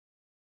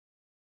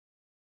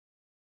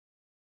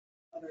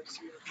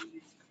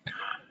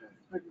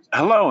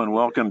Hello and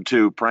welcome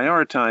to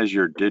Prioritize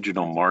Your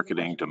Digital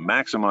Marketing to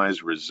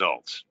Maximize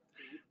Results.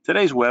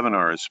 Today's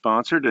webinar is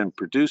sponsored and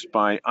produced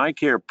by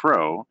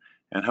EyeCarePro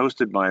and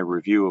hosted by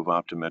Review of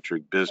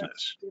Optometric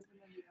Business.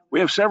 We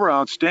have several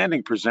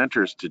outstanding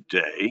presenters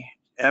today.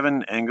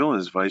 Evan Engel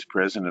is Vice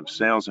President of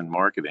Sales and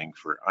Marketing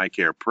for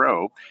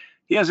EyeCarePro.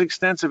 He has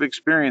extensive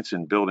experience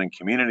in building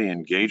community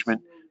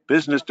engagement,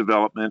 business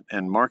development,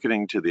 and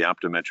marketing to the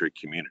optometric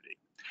community.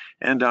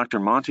 And Dr.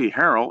 Monty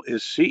Harrell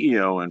is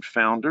CEO and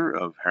founder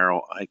of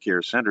Harrell Eye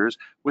Care Centers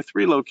with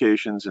 3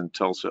 locations in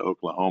Tulsa,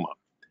 Oklahoma.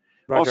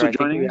 Roger, also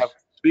joining us,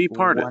 Svi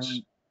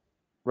Pardis,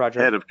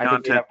 Head of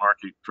Content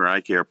Marketing for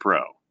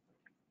EyeCarePro.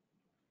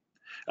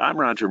 I'm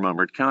Roger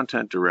Mummert,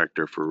 Content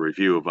Director for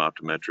Review of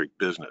Optometric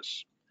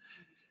Business.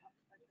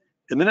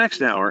 In the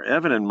next hour,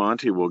 Evan and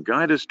Monty will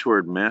guide us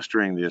toward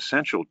mastering the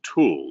essential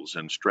tools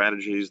and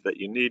strategies that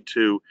you need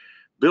to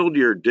build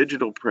your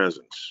digital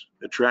presence,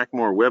 attract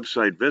more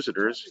website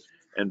visitors,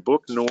 and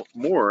book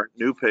more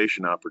new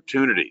patient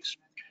opportunities.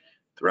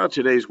 Throughout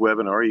today's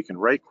webinar, you can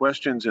write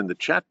questions in the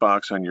chat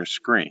box on your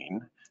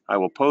screen. I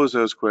will pose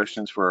those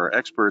questions for our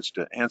experts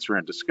to answer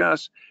and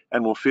discuss,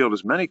 and we'll field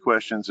as many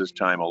questions as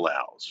time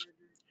allows.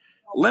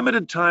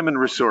 Limited time and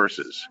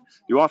resources.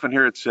 You often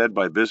hear it said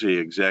by busy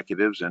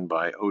executives and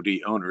by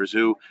OD owners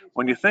who,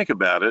 when you think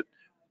about it,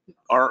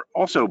 are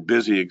also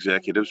busy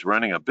executives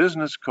running a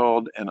business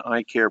called an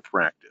eye care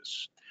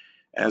practice.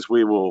 As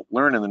we will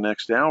learn in the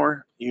next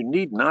hour, you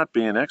need not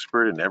be an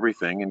expert in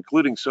everything,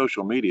 including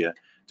social media,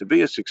 to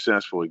be a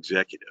successful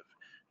executive.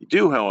 You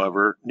do,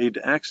 however, need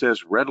to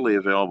access readily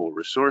available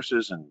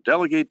resources and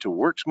delegate to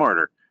work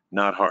smarter,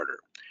 not harder.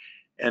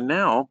 And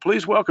now,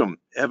 please welcome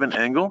Evan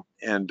Engel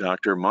and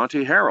Dr.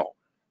 Monty Harrell.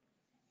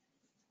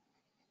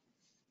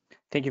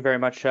 Thank you very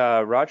much,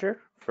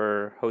 Roger,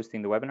 for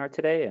hosting the webinar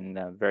today, and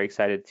very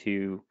excited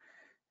to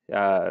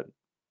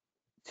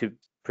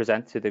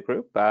present to the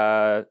group.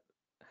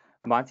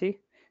 Monty,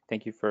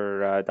 thank you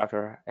for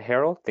Dr.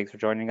 Harrell. Thanks for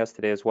joining us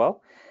today as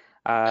well.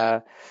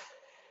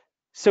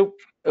 So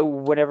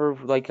whenever,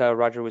 like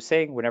Roger was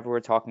saying, whenever we're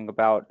talking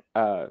about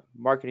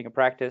marketing a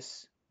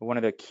practice, one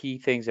of the key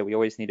things that we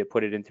always need to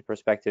put it into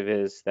perspective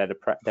is that a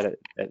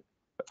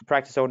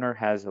practice owner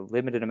has a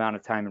limited amount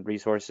of time and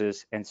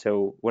resources. And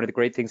so one of the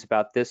great things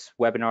about this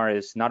webinar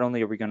is not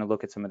only are we going to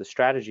look at some of the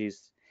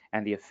strategies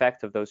and the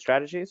effect of those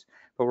strategies,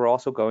 but we're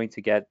also going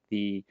to get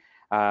the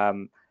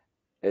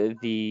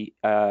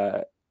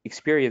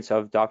experience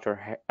of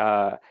Dr.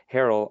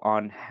 Harrell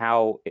on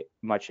how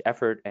much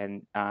effort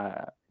and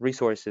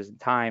resources and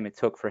time it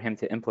took for him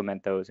to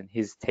implement those, and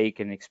his take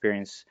and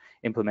experience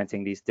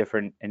implementing these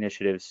different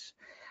initiatives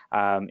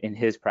in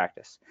his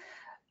practice.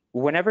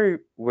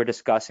 Whenever we're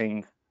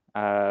discussing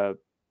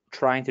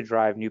trying to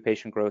drive new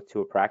patient growth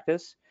to a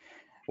practice,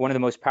 one of the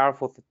most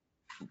powerful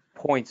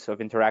points of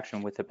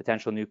interaction with a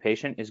potential new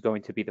patient is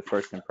going to be the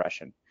first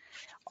impression.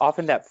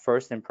 Often that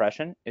first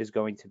impression is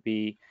going to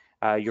be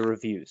your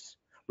reviews.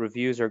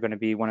 Reviews are going to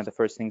be one of the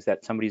first things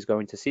that somebody's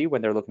going to see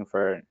when they're looking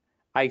for an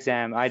eye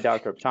exam, eye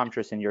doctor,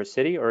 optometrist in your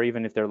city, or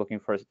even if they're looking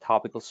for a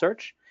topical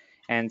search.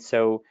 And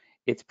so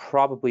it's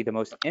probably the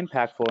most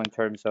impactful in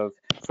terms of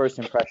first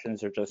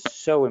impressions are just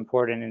so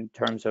important in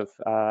terms of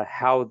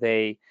how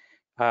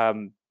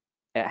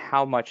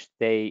much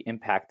they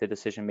impact the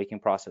decision-making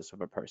process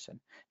of a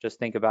person. Just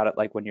think about it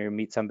like when you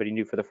meet somebody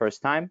new for the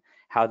first time,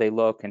 how they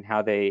look and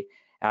how they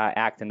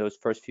act in those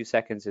first few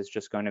seconds is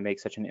just going to make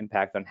such an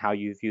impact on how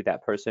you view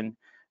that person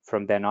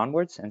from then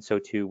onwards, and so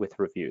too with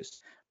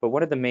reviews. But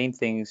one of the main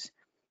things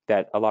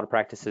that a lot of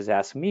practices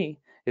ask me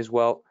is,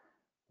 well,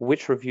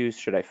 which reviews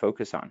should I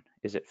focus on?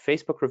 Is it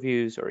Facebook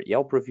reviews or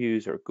Yelp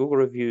reviews or Google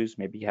reviews?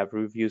 Maybe you have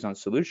reviews on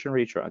Solution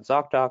Reach or on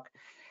ZocDoc.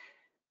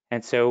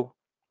 And so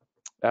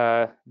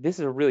this is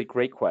a really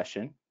great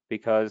question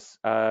because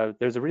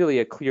there's really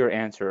a clear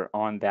answer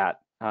on that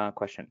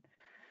question.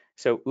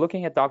 So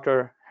looking at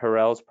Dr.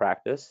 Harrell's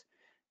practice,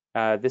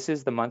 this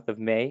is the month of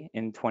May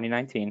in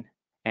 2019,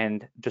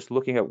 and just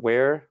looking at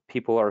where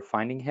people are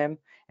finding him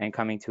and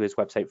coming to his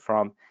website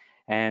from.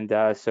 And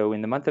so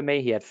in the month of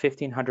May, he had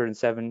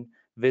 1,507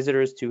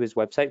 visitors to his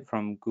website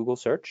from Google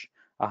search,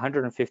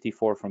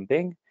 154 from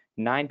Bing,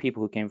 9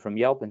 people who came from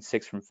Yelp, and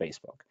 6 from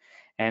Facebook.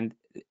 And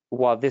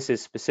while this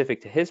is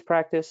specific to his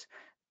practice,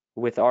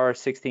 with our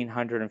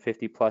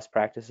 1,650 plus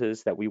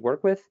practices that we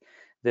work with,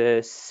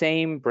 the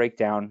same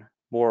breakdown,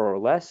 more or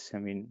less, I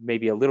mean,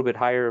 maybe a little bit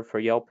higher for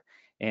Yelp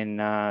in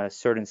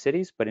certain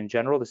cities, but in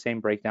general, the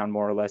same breakdown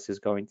more or less is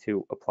going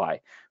to apply,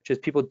 which is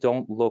people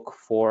don't look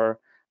for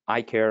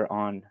eye care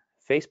on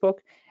Facebook,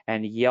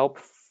 and Yelp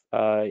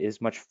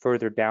is much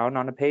further down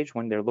on a page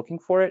when they're looking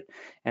for it.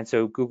 And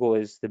so Google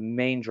is the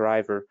main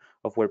driver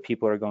of where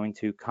people are going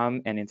to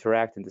come and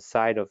interact and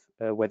decide of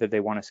whether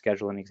they want to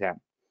schedule an exam.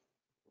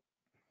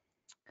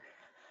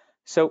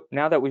 So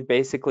now that we've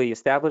basically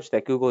established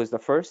that Google is the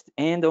first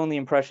and only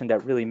impression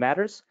that really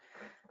matters,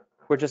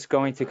 we're just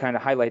going to kind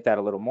of highlight that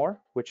a little more,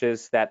 which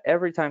is that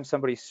every time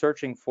somebody's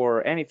searching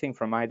for anything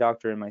from my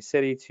doctor in my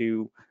city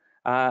to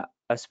a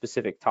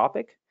specific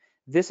topic,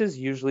 this is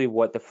usually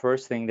what the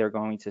first thing they're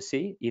going to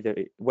see,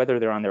 either whether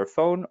they're on their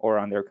phone or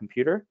on their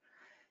computer.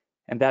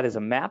 And that is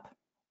a map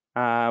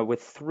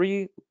with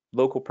 3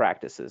 local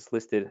practices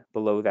listed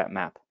below that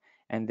map.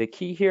 And the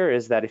key here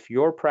is that if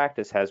your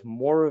practice has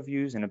more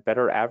reviews and a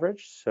better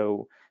average,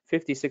 so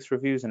 56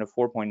 reviews and a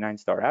 4.9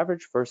 star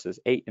average versus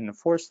 8 and a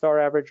 4-star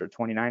average, or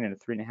 29 and a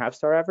 3.5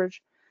 star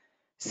average,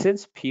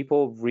 since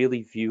people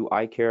really view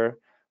eye care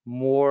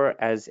more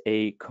as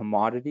a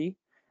commodity,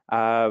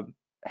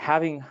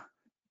 having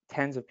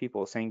tens of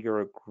people saying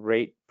you're a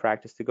great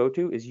practice to go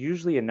to is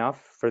usually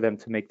enough for them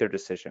to make their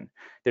decision.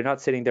 They're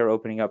not sitting there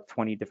opening up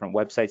 20 different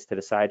websites to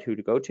decide who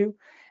to go to.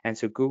 And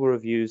so Google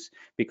reviews,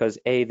 because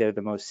A, they're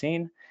the most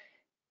seen,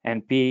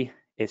 and B,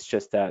 it's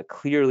just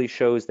clearly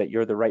shows that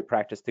you're the right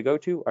practice to go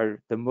to,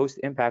 are the most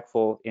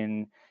impactful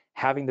in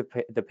having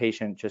the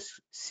patient just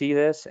see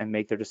this and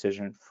make their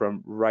decision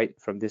from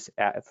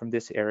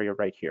this area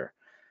right here.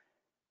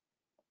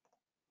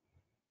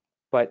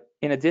 But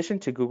in addition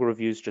to Google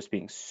reviews just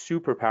being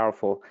super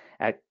powerful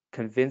at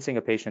convincing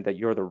a patient that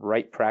you're the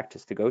right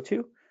practice to go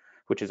to,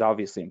 which is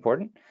obviously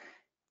important,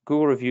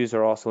 Google reviews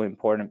are also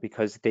important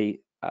because they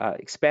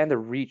expand the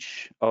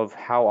reach of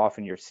how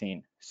often you're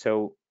seen.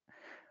 So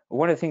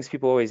one of the things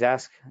people always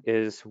ask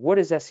is, what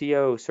is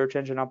SEO, search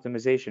engine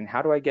optimization?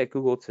 How do I get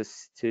Google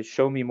to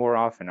show me more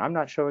often? I'm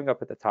not showing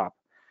up at the top.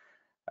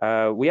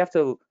 We have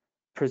to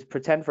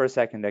pretend for a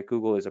second that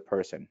Google is a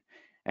person.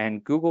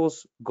 And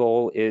Google's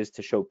goal is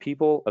to show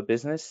people a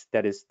business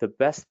that is the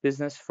best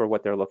business for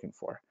what they're looking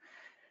for.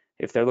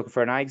 If they're looking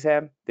for an eye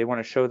exam, they want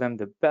to show them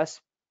the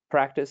best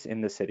practice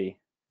in the city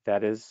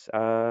that is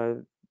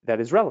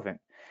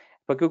relevant.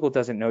 But Google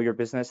doesn't know your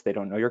business. They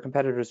don't know your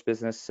competitor's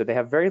business. So they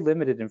have very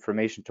limited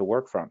information to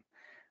work from.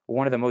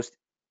 One of the most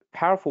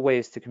powerful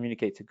ways to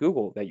communicate to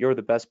Google that you're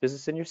the best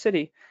business in your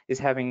city is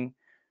having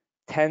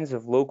tens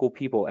of local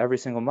people every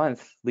single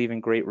month leaving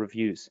great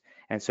reviews.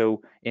 And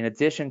so in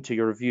addition to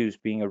your reviews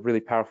being a really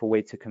powerful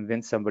way to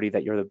convince somebody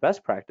that you're the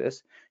best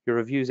practice, your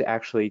reviews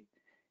actually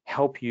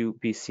help you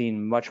be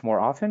seen much more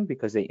often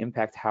because they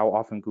impact how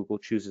often Google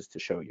chooses to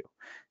show you.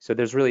 So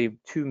there's really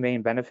 2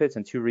 main benefits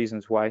and 2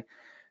 reasons why,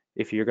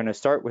 if you're going to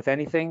start with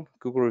anything,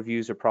 Google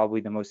reviews are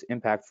probably the most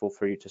impactful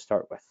for you to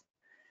start with.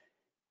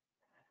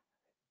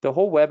 The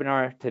whole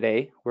webinar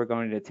today, we're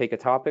going to take a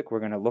topic, we're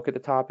going to look at the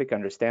topic,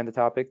 understand the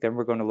topic, then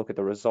we're going to look at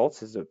the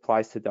results as it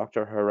applies to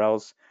Dr.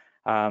 Harrell's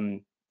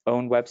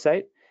own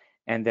website,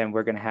 and then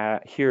we're going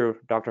to hear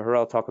Dr.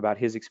 Harrell talk about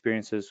his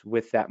experiences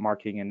with that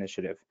marketing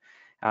initiative.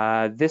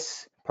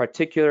 This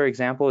particular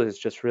example is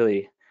just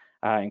really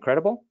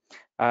incredible.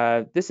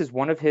 This is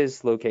one of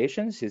his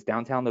locations, his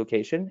downtown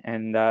location,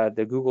 and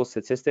the Google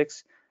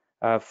statistics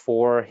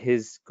for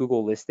his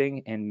Google listing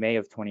in May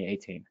of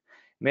 2018.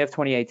 May of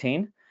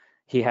 2018,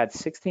 he had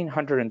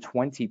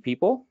 1,620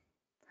 people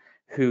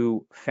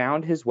who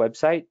found his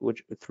website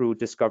through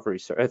discovery.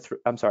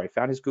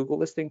 Found his Google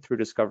listing through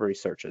discovery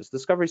searches.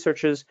 Discovery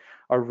searches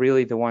are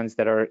really the ones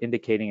that are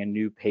indicating a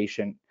new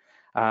patient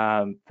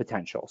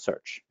potential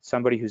search.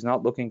 Somebody who's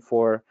not looking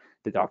for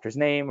the doctor's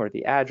name or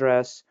the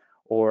address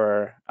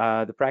or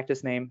the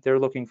practice name. They're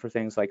looking for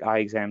things like eye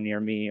exam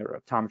near me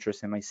or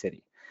optometrist in my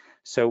city.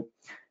 So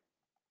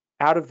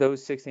out of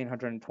those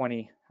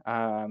 1,620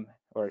 or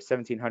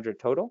 1,700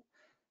 total,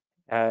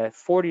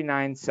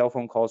 49 cell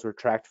phone calls were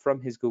tracked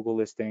from his Google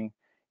listing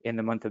in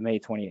the month of May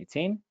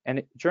 2018.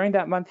 And during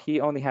that month,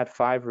 he only had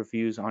 5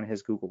 reviews on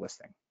his Google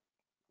listing.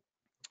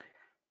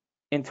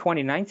 In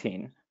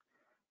 2019,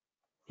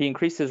 he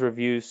increased his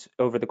reviews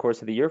over the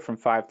course of the year from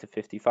 5 to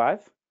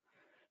 55.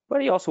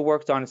 But he also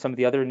worked on some of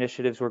the other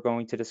initiatives we're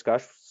going to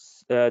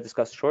discuss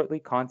shortly,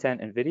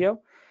 content and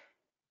video.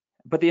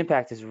 But the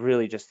impact is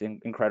really just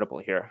incredible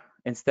here.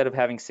 Instead of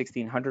having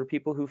 1,600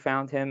 people who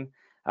found him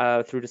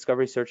through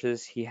discovery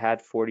searches, he had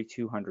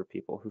 4,200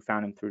 people who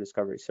found him through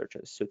discovery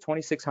searches. So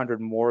 2,600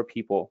 more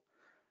people,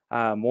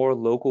 more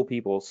local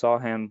people saw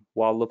him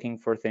while looking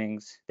for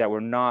things that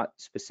were not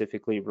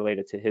specifically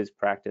related to his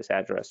practice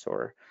address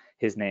or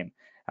his name.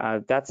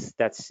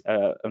 That's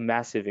a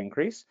massive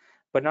increase.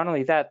 But not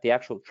only that, the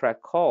actual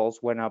track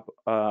calls went up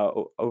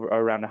over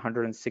around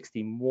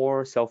 160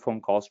 more cell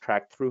phone calls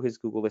tracked through his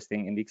Google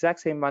listing in the exact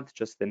same month,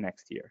 just the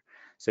next year.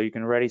 So you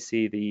can already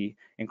see the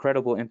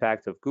incredible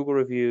impact of Google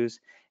reviews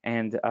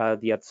and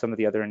some of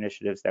the other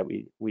initiatives that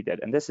we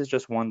did. And this is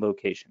just one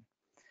location.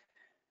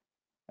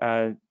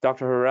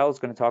 Dr. Harrell is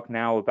going to talk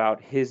now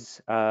about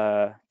his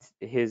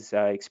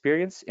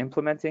experience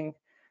implementing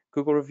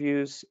Google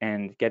reviews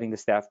and getting the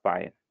staff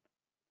buy-in.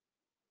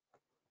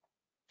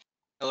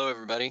 Hello,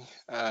 everybody.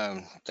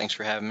 Thanks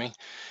for having me.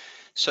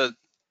 So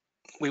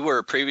we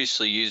were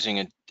previously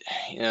using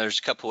there's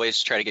a couple ways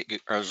to try to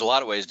get, or there's a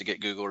lot of ways to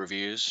get Google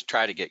reviews,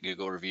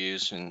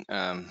 and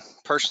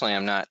personally,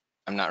 I'm not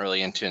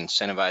really into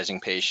incentivizing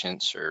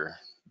patients or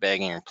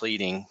begging or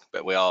pleading,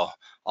 but we all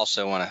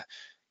also want to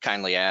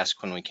kindly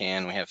ask when we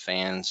can. We have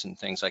fans and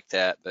things like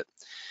that, but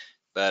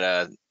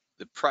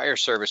the prior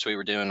service we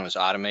were doing was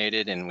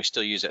automated, and we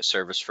still use that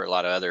service for a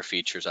lot of other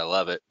features. I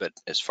love it, but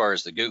as far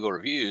as the Google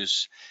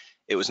reviews,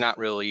 it was not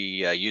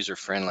really user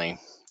friendly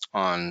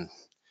on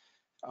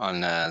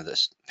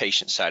the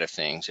patient side of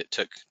things. It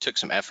took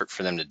some effort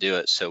for them to do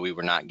it, so we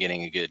were not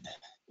getting a good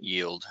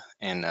yield.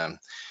 And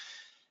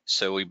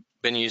so we've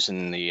been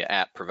using the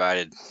app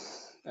provided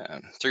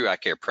through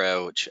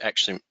EyeCarePro, which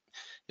actually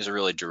is a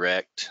really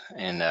direct,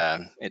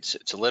 and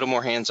it's a little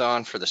more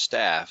hands-on for the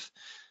staff,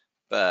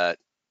 but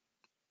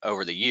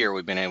over the year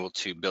we've been able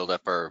to build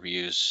up our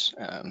reviews.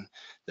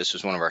 This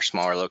was one of our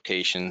smaller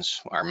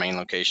locations. Our main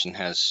location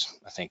has,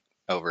 I think,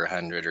 over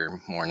 100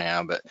 or more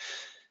now,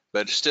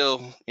 but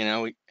still, you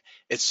know,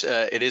 it is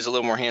a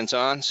little more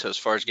hands-on. So as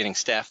far as getting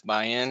staff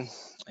buy-in,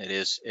 it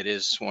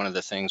is one of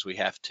the things we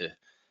have to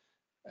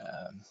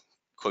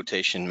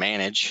quotation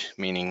manage,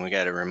 meaning we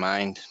got to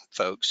remind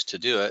folks to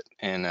do it,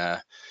 and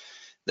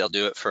they'll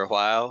do it for a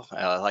while,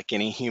 like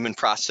any human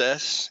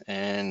process,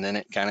 and then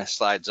it kind of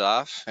slides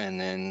off, and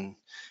then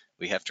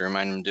we have to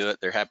remind them to do it.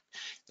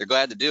 They're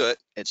glad to do it.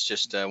 It's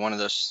just one of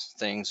those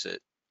things that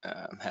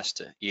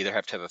you either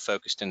have to have a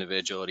focused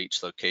individual at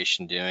each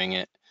location doing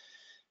it,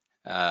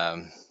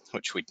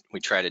 which we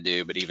try to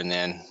do, but even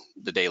then,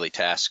 the daily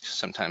tasks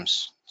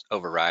sometimes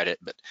override it.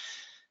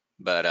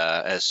 But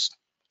as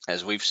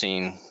we've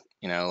seen,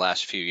 you know, the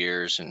last few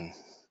years, and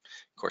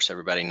of course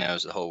everybody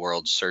knows the whole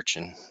world's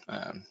searching.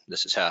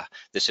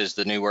 This is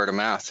the new word of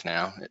mouth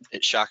now.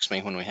 It shocks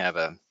me when we have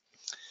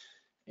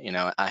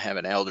I have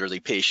an elderly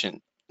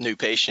patient, new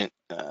patient,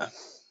 a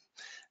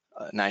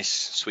nice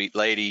sweet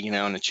lady, you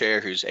know, in a chair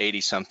who's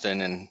 80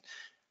 something, and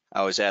I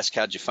always ask,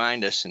 how'd you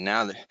find us? And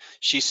now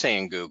she's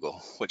saying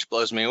Google, which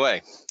blows me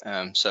away.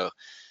 So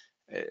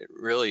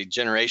really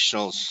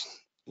generationals,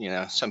 you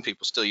know, some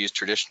people still use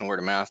traditional word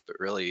of mouth, but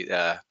really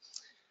I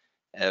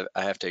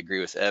have to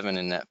agree with Evan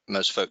in that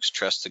most folks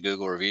trust the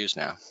Google reviews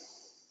now.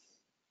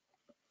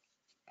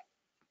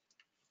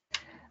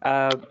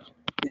 Have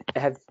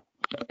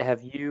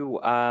you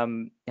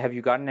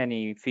gotten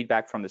any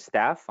feedback from the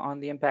staff on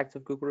the impact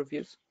of Google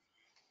reviews?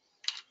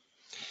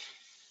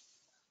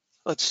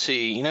 Let's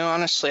see. You know,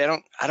 honestly,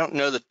 I don't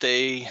know that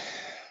they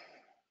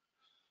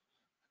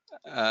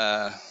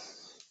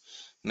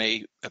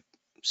may.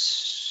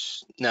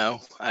 No,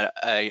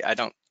 I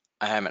don't.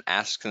 I haven't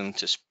asked them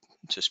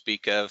to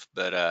speak of,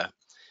 but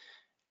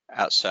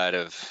outside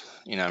of,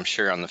 you know, I'm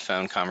sure on the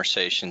phone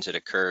conversations it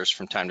occurs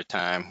from time to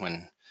time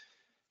when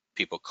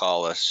people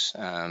call us.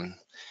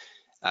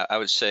 I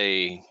would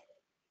say,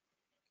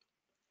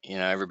 you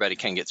know, everybody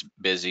kind of gets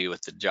busy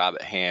with the job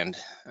at hand,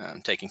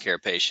 taking care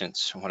of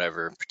patients,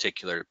 whatever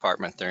particular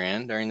department they're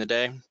in during the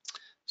day.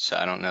 So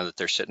I don't know that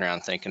they're sitting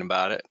around thinking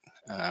about it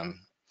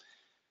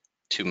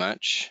too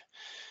much.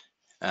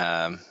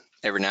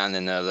 Every now and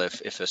then, though,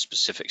 if a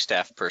specific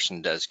staff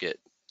person does get,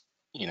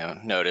 you know,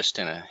 noticed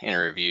in a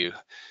review,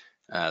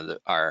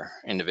 our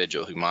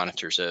individual who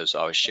monitors those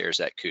always shares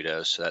that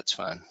kudos, so that's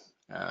fun.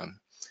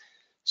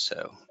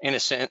 So in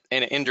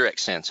an indirect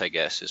sense, I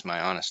guess, is my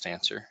honest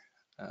answer.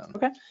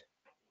 Okay.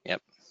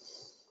 Yep.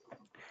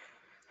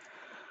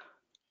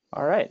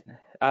 All right.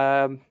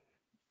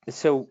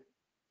 So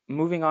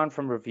moving on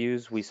from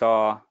reviews, we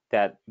saw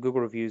that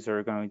Google reviews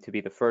are going to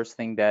be the first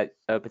thing that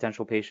a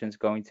potential patient is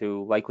going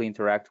to likely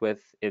interact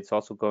with. It's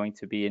also going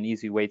to be an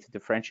easy way to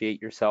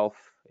differentiate yourself.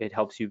 It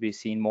helps you be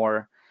seen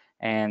more,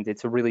 and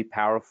it's a really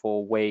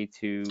powerful way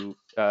to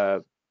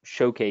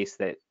showcase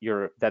that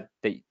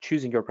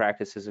choosing your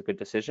practice is a good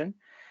decision.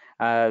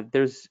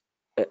 There's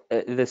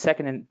the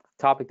second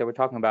topic that we're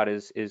talking about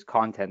is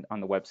content on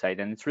the website,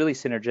 and it's really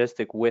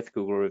synergistic with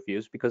Google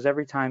reviews, because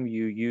every time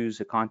you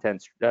use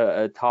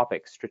a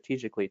topic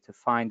strategically to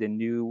find a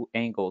new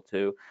angle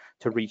to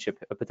reach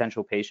a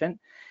potential patient,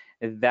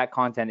 that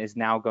content is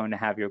now going to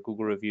have your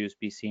Google reviews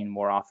be seen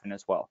more often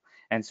as well.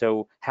 And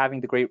so having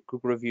the great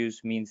Google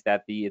reviews means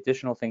that the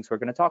additional things we're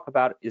going to talk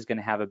about is going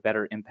to have a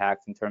better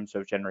impact in terms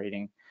of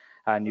generating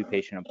new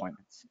patient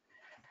appointments.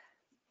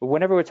 But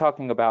whenever we're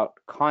talking about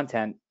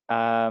content,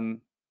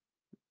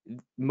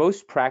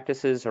 most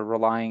practices are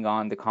relying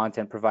on the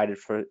content provided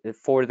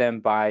for them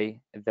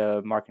by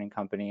the marketing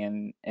company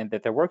and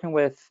that they're working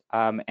with.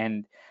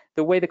 And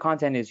the way the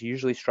content is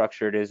usually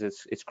structured is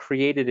it's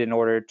created in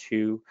order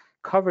to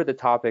cover the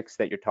topics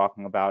that you're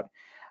talking about,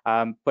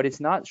 but it's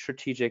not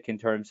strategic in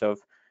terms of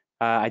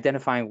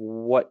identifying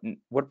what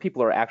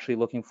people are actually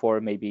looking for,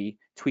 maybe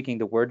tweaking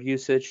the word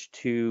usage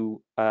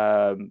to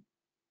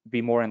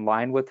be more in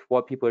line with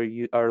what people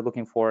are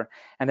looking for,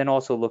 and then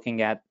also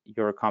looking at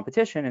your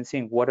competition and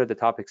seeing what are the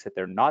topics that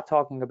they're not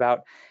talking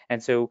about.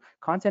 And so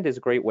content is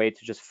a great way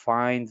to just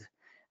find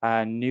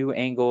new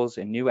angles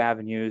and new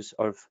avenues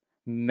of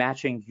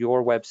matching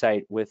your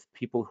website with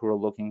people who are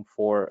looking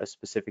for a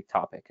specific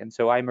topic. And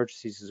so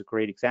emergencies is a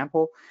great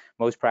example.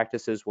 Most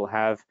practices will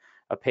have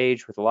a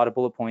page with a lot of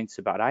bullet points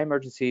about eye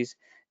emergencies.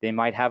 They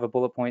might have a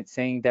bullet point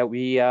saying that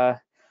we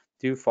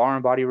do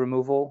foreign body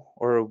removal,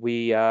 or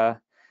we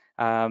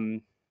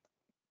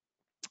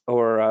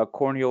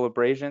corneal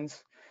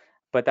abrasions,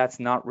 but that's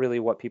not really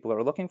what people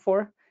are looking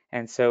for.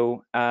 And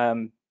so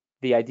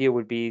the idea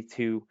would be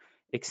to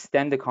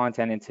extend the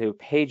content into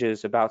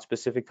pages about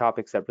specific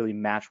topics that really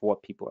match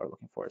what people are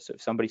looking for. So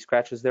if somebody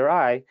scratches their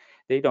eye,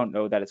 they don't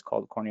know that it's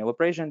called corneal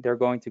abrasion. They're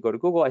going to go to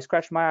Google. I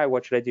scratched my eye.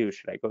 What should I do?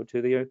 Should I go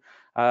to the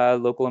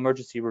local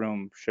emergency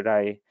room? Should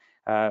I,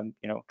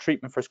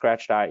 treatment for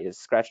scratched eye? Is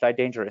scratched eye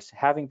dangerous?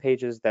 Having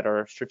pages that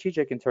are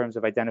strategic in terms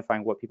of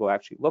identifying what people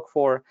actually look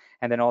for,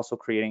 and then also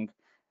creating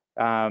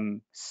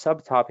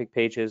subtopic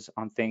pages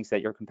on things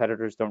that your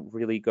competitors don't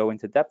really go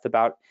into depth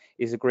about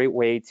is a great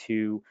way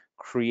to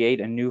create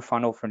a new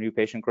funnel for new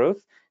patient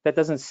growth that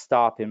doesn't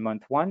stop in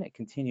month one, it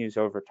continues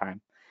over time.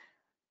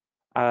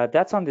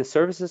 That's on the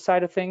services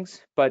side of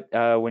things, but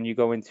when you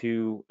go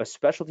into a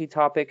specialty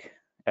topic,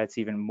 that's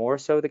even more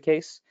so the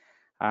case.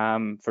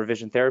 For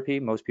vision therapy,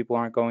 most people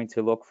aren't going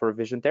to look for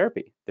vision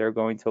therapy. They're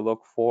going to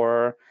look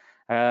for,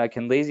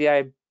 can lazy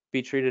eye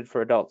be treated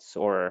for adults?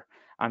 Or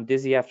I'm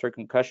dizzy after a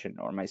concussion,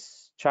 or my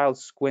child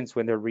squints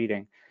when they're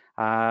reading.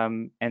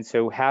 And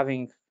so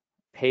having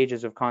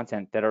pages of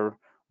content that are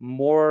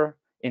more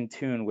in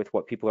tune with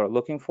what people are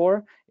looking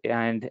for,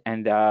 and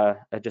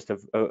just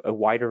a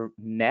wider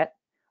net,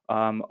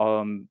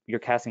 you're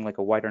casting like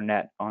a wider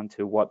net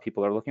onto what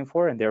people are looking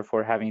for, and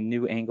therefore having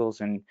new angles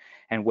and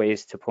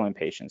ways to pull in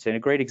patients. And a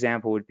great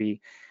example would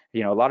be, a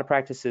lot of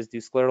practices do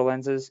scleral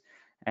lenses,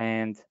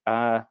 and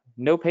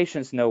no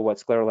patients know what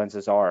scleral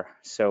lenses are.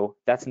 So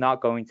that's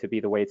not going to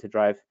be the way to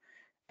drive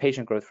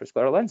patient growth for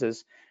scleral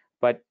lenses.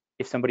 But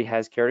if somebody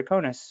has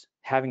keratoconus,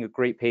 having a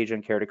great page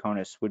on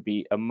keratoconus would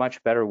be a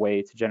much better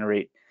way to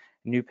generate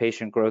new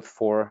patient growth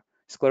for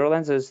scleral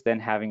lenses than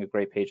having a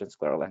great page on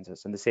scleral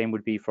lenses. And the same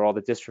would be for all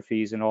the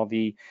dystrophies and all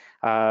the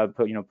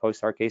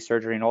post-RK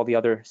surgery and all the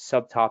other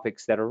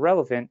subtopics that are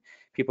relevant.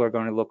 People are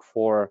going to look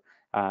for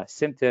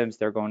symptoms,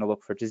 they're going to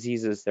look for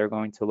diseases, they're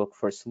going to look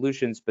for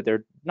solutions, but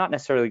they're not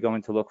necessarily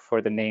going to look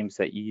for the names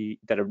that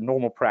a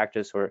normal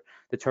practice or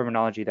the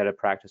terminology that a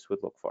practice would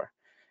look for,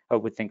 or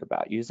would think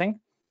about using.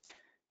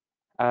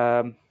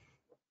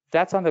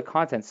 That's on the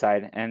content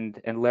side, and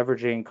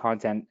leveraging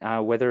content,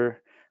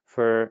 whether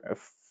for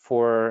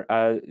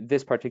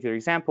this particular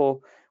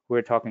example,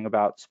 we're talking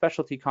about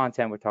specialty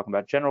content, we're talking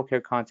about general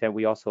care content.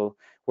 We also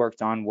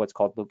worked on what's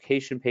called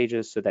location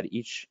pages, so that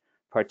each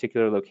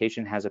particular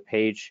location has a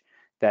page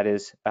that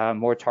is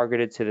more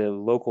targeted to the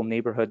local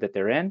neighborhood that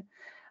they're in.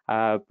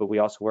 But we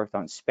also worked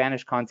on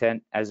Spanish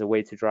content as a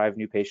way to drive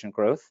new patient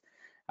growth.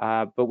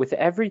 But with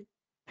every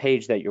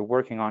page that you're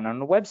working on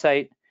a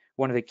website,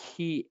 one of the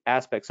key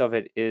aspects of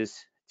it is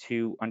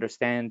to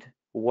understand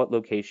what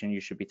location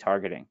you should be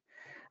targeting.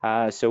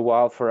 So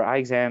while for eye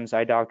exams,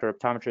 eye doctor,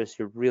 optometrist,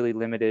 you're really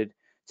limited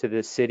to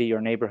the city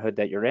or neighborhood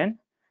that you're in,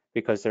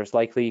 because there's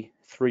likely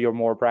 3 or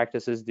more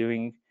practices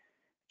doing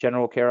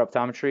general care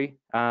optometry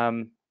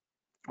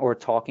or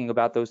talking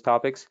about those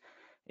topics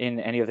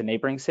in any of the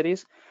neighboring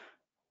cities.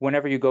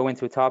 Whenever you go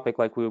into a topic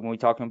like when we're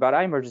talking about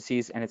eye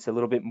emergencies, and it's a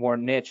little bit more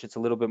niche, it's a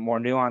little bit more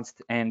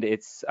nuanced, and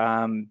it's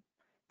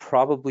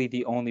probably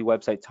the only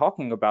website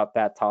talking about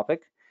that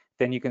topic,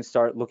 then you can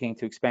start looking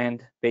to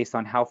expand based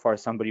on how far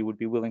somebody would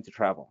be willing to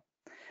travel.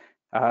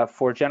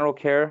 For general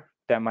care,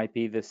 that might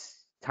be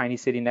this tiny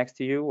city next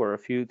to you or a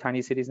few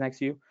tiny cities next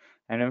to you.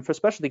 And then for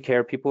specialty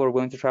care, people are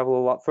willing to travel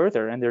a lot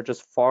further, and there are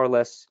just far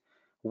less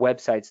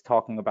websites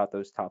talking about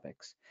those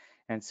topics.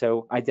 And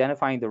so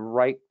identifying the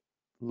right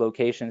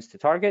locations to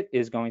target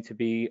is going to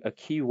be a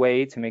key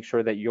way to make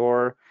sure that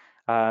your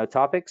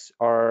topics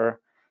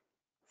are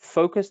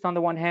focused on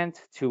the one hand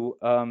to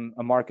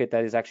a market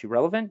that is actually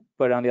relevant,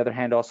 but on the other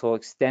hand, also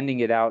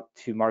extending it out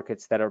to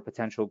markets that are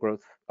potential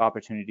growth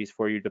opportunities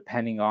for you,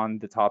 depending on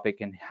the topic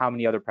and how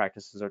many other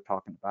practices are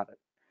talking about it.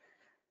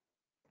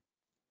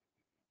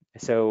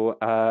 So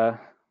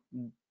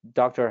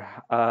Dr.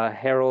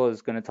 Harrell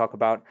is going to talk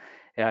about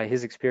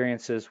his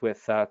experiences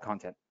with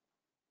content.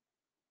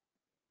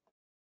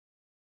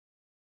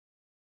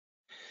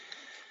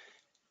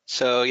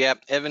 So yeah,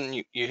 Evan,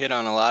 you hit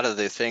on a lot of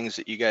the things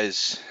that you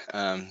guys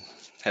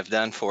have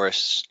done for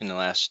us in the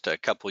last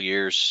couple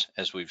years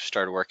as we've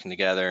started working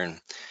together,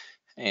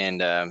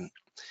 and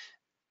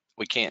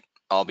we can't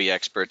all be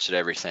experts at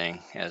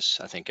everything, as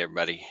I think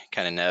everybody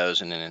kind of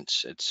knows, and then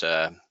it's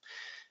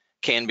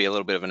can be a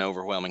little bit of an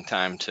overwhelming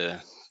time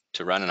to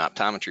run an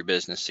optometry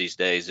business these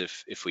days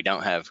if we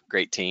don't have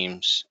great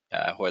teams,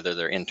 whether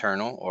they're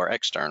internal or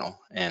external.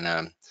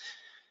 And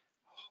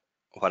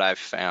what I've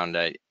found,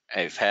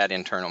 I've had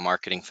internal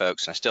marketing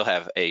folks, and I still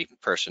have a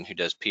person who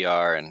does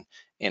PR and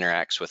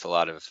interacts with a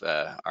lot of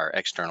our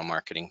external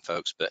marketing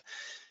folks, but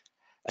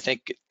I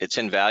think it's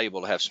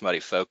invaluable to have somebody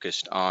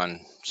focused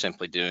on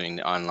simply doing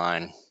the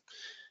online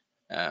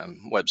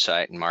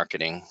website and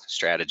marketing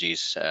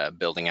strategies,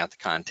 building out the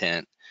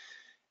content.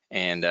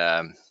 And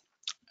I'm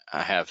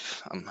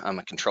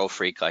a control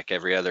freak like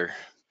every other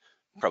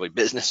probably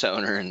business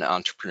owner and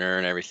entrepreneur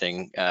and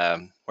everything,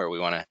 where we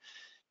want to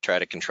try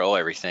to control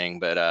everything.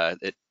 But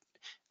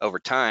over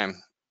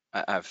time,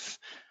 I've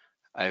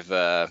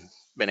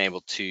been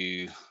able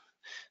to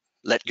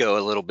let go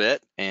a little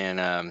bit,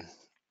 and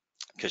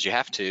because you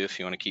have to if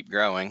you want to keep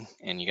growing,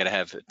 and you got to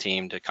have a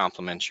team to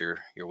complement your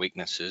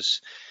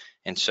weaknesses.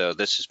 And so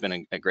this has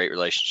been a great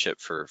relationship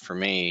for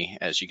me.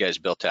 As you guys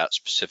built out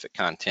specific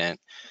content,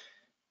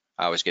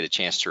 I always get a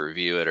chance to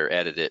review it or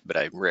edit it, but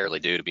I rarely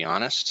do, to be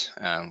honest,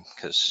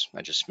 because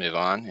I just move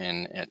on,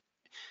 and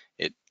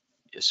it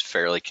is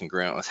fairly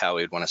congruent with how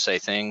we'd want to say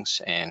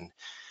things. And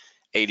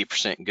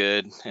 80%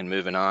 good and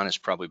moving on is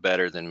probably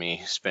better than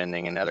me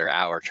spending another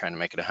hour trying to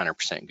make it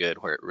 100%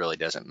 good, where it really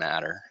doesn't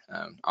matter,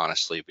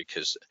 honestly,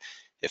 because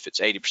if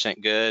it's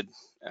 80% good,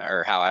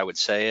 or how I would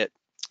say it,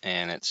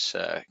 and it's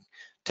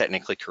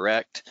technically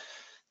correct,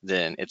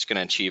 then it's going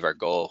to achieve our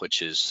goal,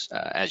 which is,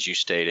 as you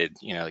stated,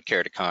 the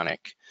keratoconic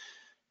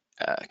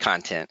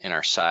content in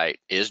our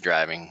site is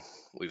driving.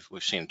 We've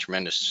seen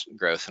tremendous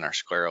growth in our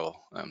scleral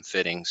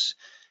fittings,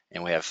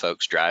 and we have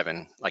folks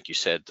driving, like you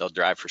said, they'll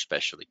drive for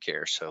specialty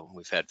care. So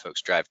we've had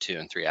folks drive 2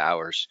 and 3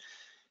 hours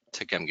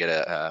to come get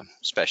a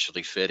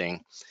specialty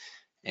fitting,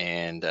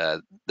 and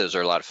those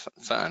are a lot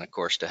of fun, of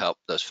course, to help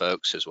those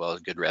folks, as well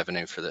as good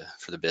revenue for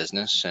the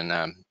business.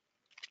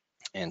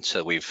 And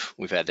so we've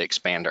had to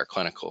expand our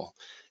clinical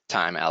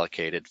time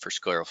allocated for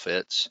scleral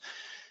fits.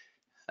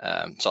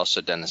 It's also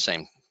done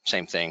the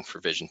same thing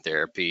for vision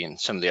therapy and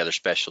some of the other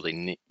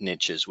specialty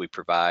niches we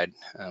provide.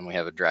 We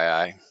have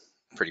a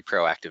pretty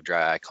proactive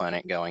dry eye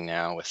clinic going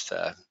now with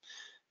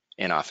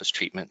in-office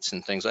treatments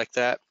and things like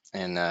that.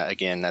 And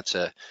again, that's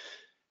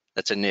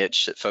a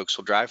niche that folks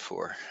will drive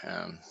for,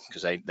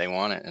 because they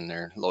want it and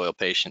they're loyal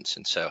patients.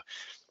 And so,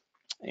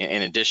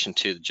 in addition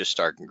to just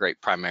our great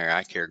primary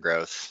eye care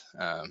growth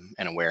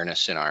and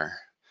awareness in our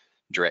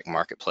direct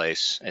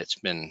marketplace, it's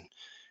been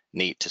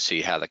neat to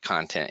see how the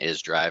content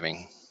is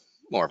driving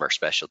more of our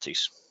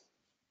specialties.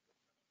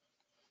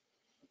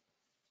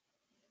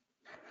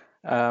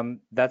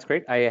 That's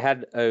great. I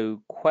had a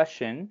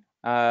question,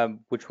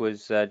 which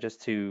was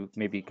just to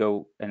maybe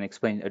go and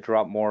explain,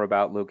 drop more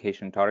about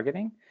location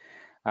targeting.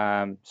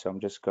 So I'm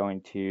just going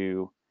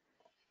to,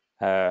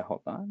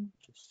 hold on,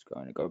 just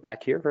going to go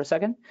back here for a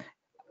second.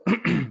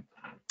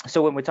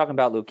 So when we're talking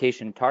about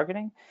location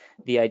targeting,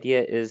 the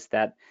idea is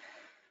that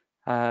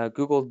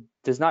Google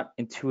does not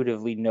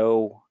intuitively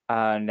know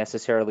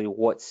necessarily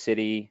what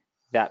city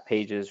that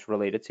page is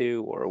related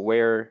to, or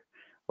where,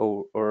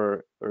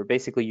 or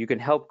basically you can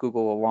help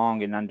Google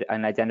along in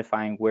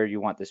identifying where you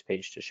want this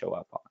page to show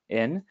up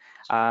in.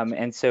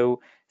 And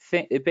so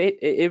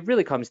it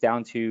really comes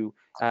down to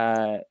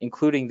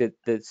including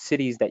the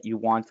cities that you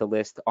want to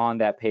list on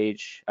that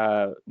page,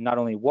 not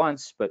only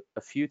once, but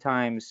a few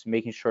times,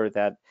 making sure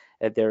that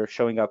they're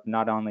showing up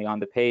not only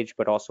on the page,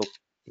 but also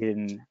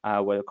in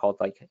what are called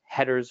like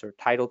headers or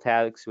title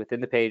tags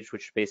within the page,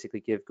 which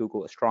basically give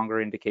Google a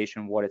stronger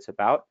indication what it's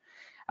about.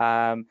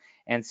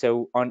 And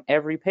so on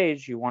every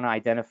page, you want to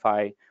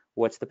identify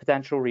what's the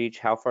potential reach,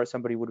 how far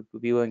somebody would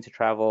be willing to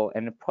travel,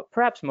 and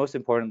perhaps most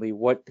importantly,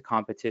 what the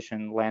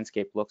competition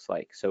landscape looks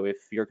like. So if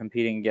you're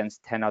competing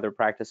against 10 other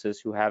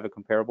practices who have a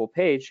comparable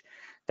page,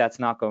 that's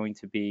not going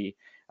to be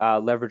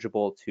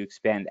leverageable to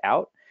expand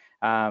out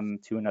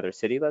to another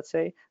city, let's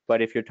say.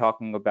 But if you're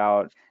talking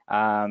about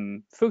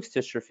Fuchs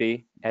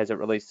dystrophy as it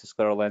relates to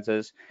scleral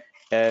lenses,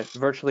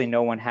 virtually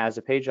no one has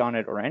a page on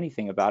it or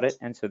anything about it,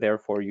 and so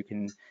therefore you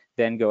can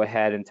then go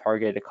ahead and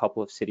target a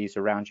couple of cities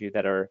around you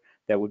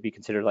that would be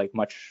considered like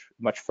much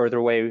further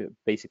away,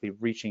 basically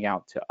reaching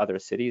out to other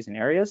cities and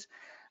areas.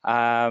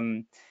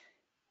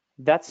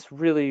 That's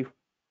really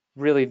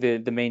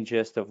the main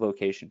gist of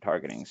location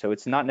targeting. So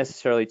it's not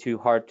necessarily too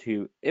hard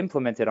to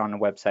implement it on a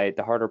website.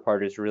 The harder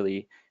part is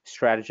really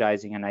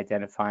strategizing and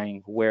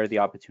identifying where the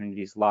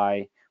opportunities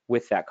lie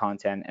with that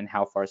content and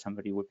how far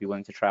somebody would be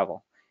willing to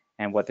travel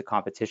and what the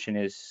competition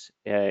is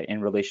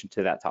in relation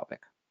to that topic.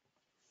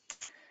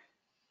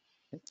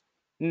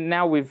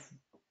 Now we've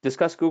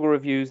discussed Google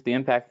reviews, the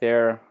impact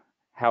there,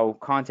 how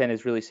content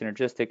is really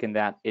synergistic in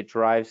that it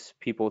drives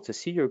people to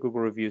see your Google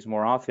reviews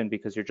more often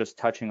because you're just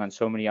touching on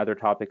so many other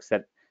topics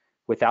that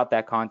without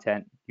that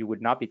content you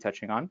would not be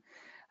touching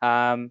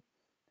on.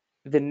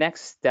 The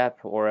next step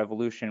or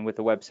evolution with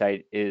the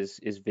website is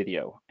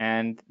video.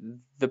 And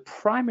the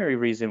primary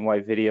reason why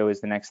video is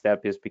the next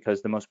step is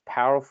because the most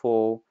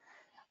powerful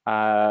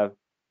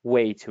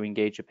way to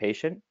engage a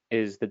patient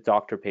is the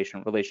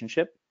doctor-patient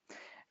relationship.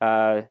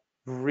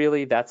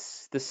 Really,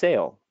 that's the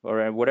sale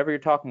or whatever you're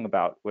talking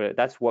about.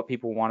 That's what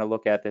people want to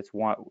look at. That's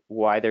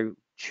why they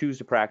choose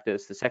to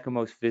practice. The second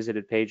most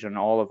visited page on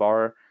all of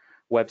our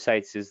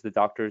websites is the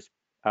doctor's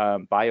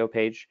bio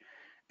page.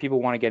 People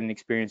want to get an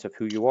experience of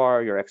who you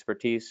are, your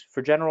expertise.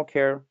 For general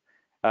care,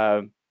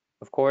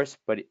 of course,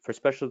 but for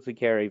specialty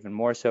care, even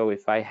more so.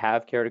 If I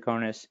have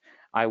keratoconus,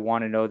 I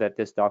want to know that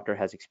this doctor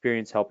has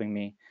experience helping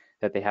me,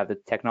 that they have the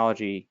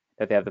technology,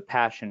 that they have the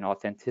passion,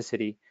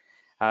 authenticity.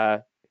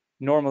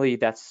 Normally,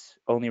 that's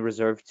only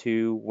reserved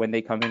to when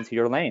they come into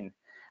your lane.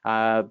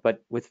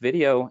 But with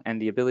video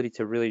and the ability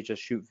to really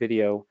just shoot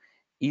video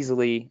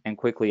easily and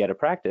quickly at a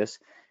practice,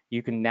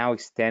 you can now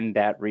extend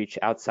that reach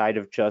outside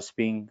of just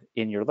being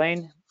in your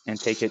lane and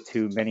take it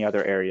to many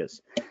other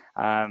areas.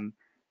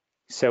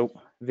 So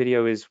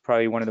video is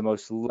probably one of the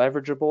most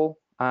leverageable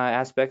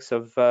aspects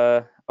of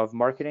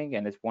marketing,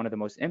 and it's one of the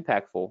most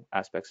impactful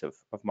aspects of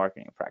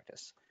marketing in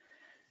practice.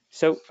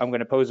 So I'm going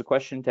to pose a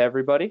question to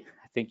everybody.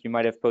 I think you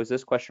might have posed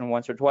this question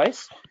once or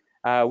twice.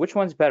 Which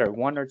one's better,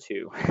 1 or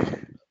 2?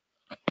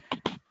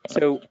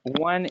 So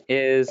 1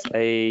 is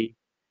a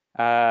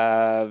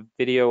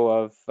video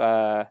of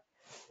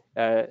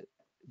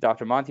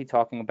Dr. Monty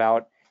talking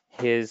about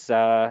his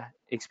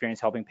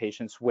experience helping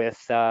patients with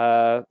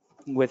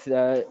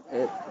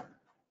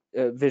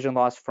vision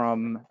loss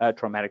from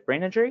traumatic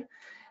brain injury,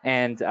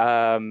 and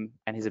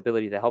his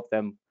ability to help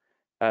them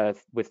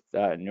with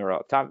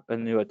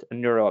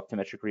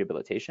neurooptometric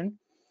rehabilitation.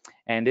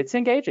 And it's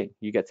engaging.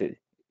 You get to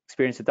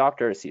experience the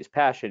doctor, see his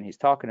passion, he's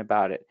talking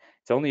about it.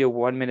 It's only a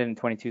 1 minute and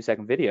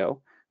 22-second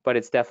video, but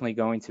it's definitely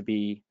going to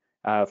be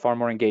far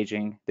more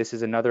engaging. This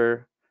is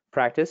another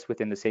practice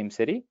within the same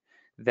city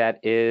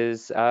that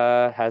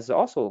has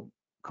also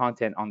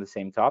content on the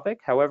same topic.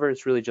 However,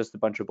 it's really just a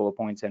bunch of bullet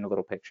points and a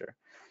little picture.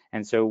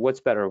 And so what's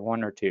better,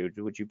 1 or 2?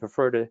 Would you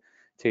prefer to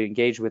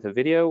engage with a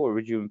video, or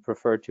would you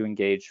prefer to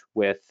engage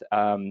with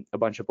a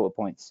bunch of bullet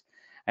points?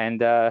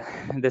 And the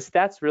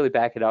stats really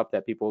back it up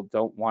that people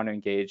don't want to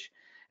engage,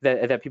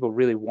 that people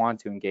really want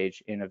to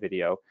engage in a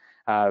video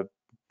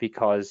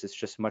because it's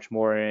just much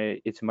more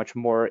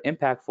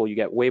impactful. You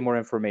get way more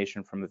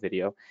information from a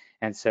video.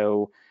 And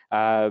so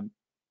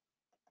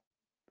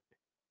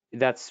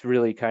that's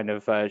really kind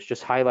of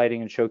just highlighting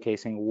and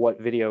showcasing what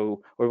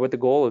video, or what the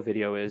goal of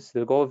video is.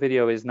 The goal of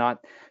video is not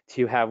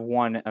to have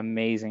one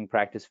amazing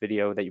practice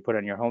video that you put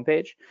on your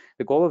homepage.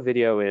 The goal of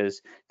video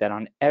is that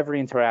on every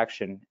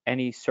interaction,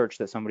 any search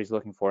that somebody's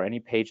looking for, any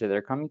page that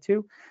they're coming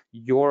to,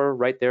 you're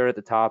right there at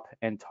the top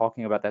and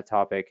talking about that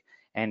topic,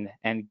 and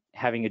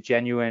having a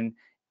genuine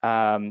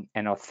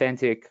and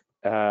authentic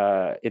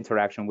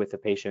interaction with the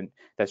patient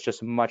that's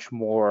just much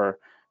more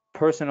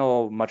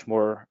personal, much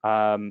more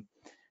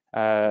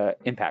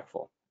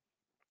impactful.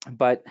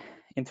 But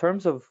in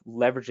terms of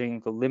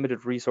leveraging the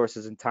limited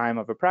resources and time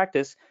of a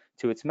practice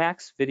to its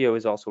max, video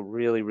is also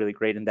really, really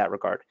great in that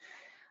regard.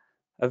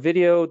 A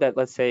video that,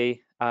 let's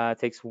say,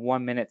 takes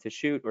 1 minute to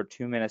shoot or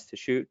 2 minutes to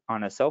shoot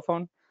on a cell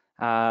phone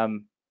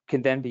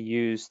can then be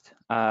used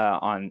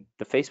on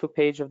the Facebook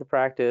page of the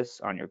practice,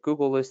 on your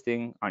Google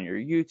listing, on your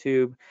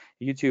YouTube.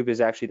 YouTube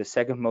is actually the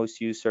second most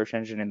used search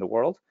engine in the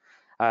world.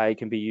 It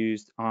can be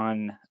used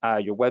on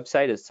your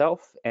website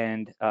itself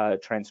and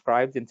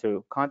transcribed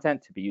into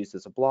content to be used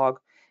as a blog.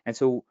 And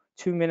so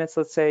 2 minutes,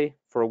 let's say,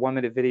 for a 1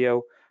 minute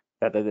video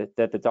that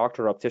the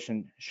doctor or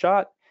optician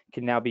shot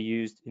can now be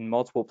used in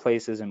multiple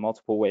places in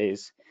multiple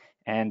ways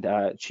and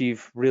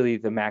achieve really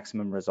the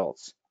maximum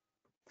results.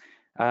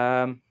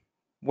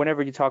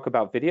 Whenever you talk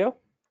about video,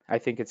 I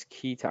think it's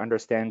key to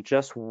understand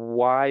just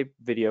why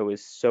video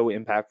is so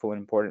impactful and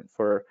important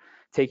for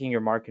taking your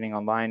marketing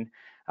online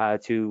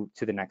to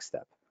the next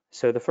step.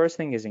 So the first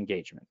thing is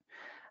engagement.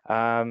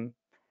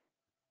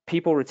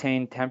 People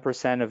retain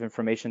 10% of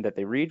information that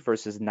they read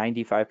versus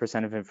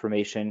 95% of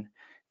information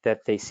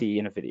that they see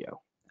in a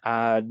video.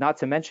 Not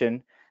to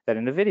mention that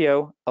in a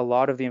video, a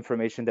lot of the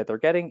information that they're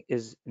getting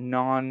is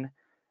not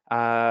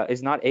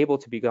able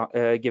to be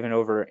given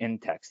over in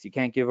text. You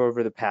can't give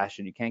over the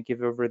passion, you can't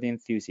give over the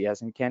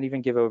enthusiasm, you can't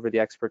even give over the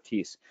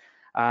expertise.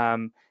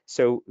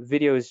 So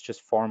video is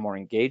just far more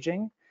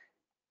engaging.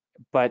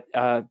 But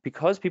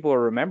because people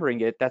are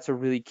remembering it, that's a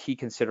really key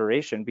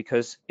consideration,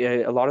 because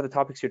a lot of the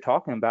topics you're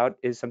talking about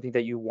is something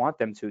that you want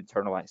them to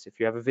internalize. If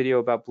you have a video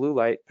about blue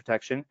light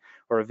protection,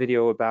 or a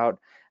video about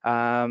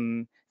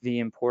the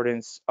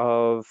importance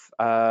of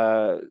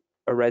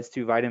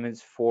REDS2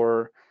 vitamins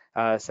for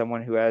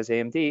someone who has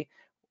AMD,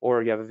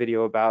 or you have a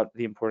video about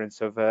the importance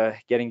of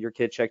getting your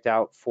kid checked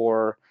out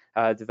for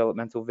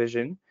developmental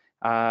vision,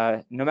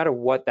 no matter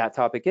what that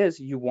topic is,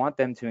 you want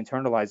them to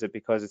internalize it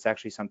because it's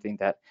actually something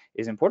that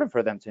is important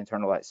for them to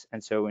internalize.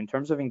 And so in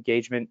terms of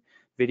engagement,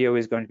 video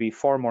is going to be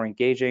far more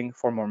engaging,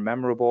 far more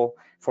memorable,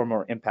 far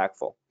more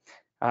impactful.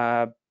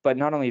 But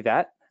not only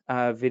that,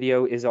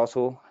 video is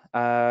also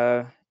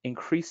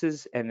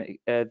increases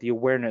the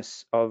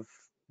awareness of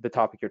the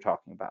topic you're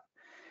talking about.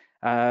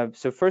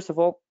 So first of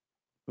all,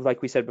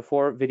 like we said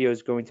before, video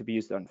is going to be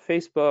used on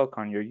Facebook,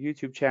 on your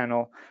YouTube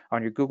channel,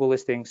 on your Google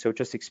listing. So it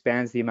just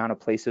expands the amount of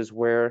places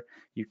where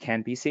you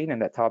can be seen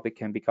and that topic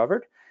can be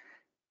covered.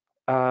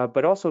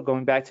 But also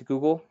going back to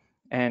Google,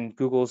 and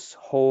Google's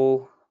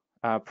whole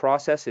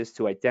process is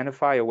to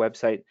identify a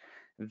website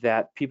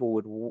that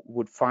people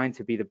would find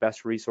to be the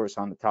best resource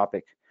on the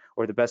topic,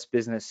 or the best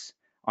business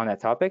on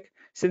that topic.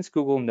 Since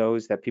Google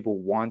knows that people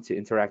want to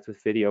interact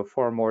with video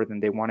far more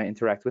than they want to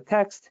interact with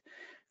text,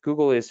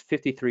 Google is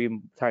 53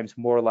 times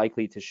more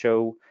likely to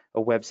show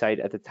a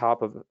website at the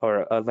top of,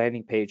 or a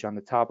landing page on the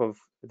top of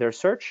their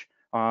search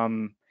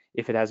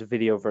if it has a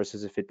video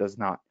versus if it does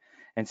not.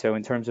 And so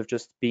in terms of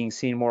just being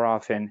seen more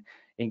often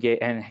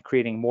and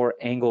creating more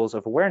angles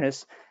of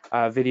awareness,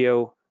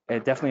 video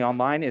definitely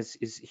online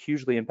is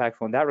hugely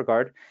impactful in that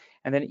regard.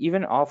 And then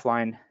even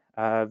offline,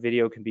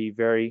 video can be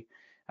very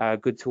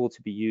good tool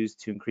to be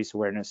used to increase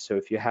awareness. So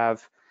if you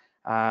have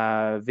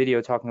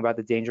video talking about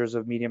the dangers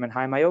of medium and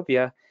high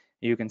myopia,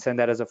 You can send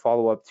that as a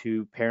follow-up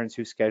to parents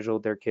who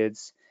scheduled their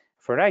kids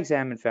for an eye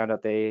exam and found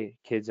out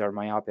kids are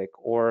myopic.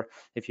 Or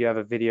if you have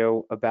a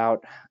video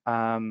about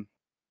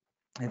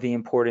the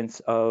importance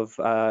of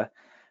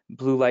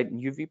blue light and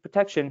UV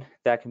protection,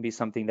 that can be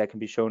something that can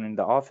be shown in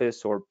the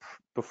office or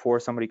before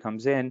somebody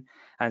comes in.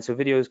 And so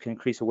videos can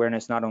increase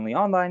awareness not only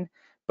online,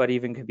 but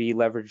even can be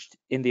leveraged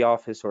in the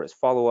office or as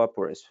follow-up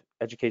or as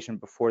education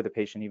before the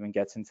patient even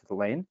gets into the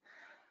lane.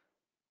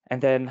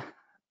 And then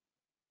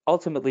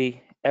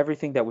ultimately,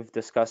 everything that we've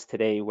discussed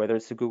today, whether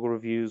it's the Google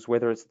reviews,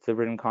 whether it's the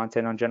written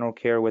content on general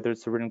care, whether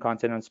it's the written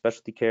content on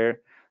specialty care,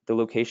 the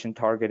location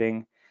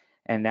targeting,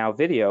 and now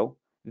video,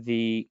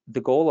 the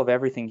goal of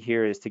everything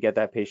here is to get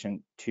that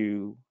patient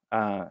to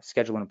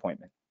schedule an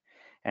appointment.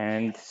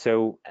 And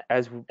so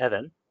as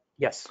Evan.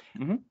 Yes.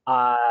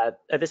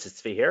 This is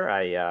Zvi here.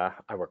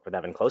 I work with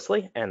Evan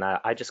closely, and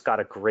I just got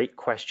a great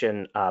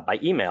question by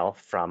email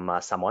from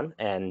someone,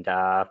 and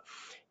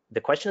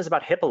the question is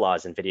about HIPAA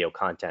laws and video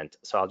content.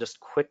 So I'll just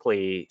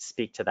quickly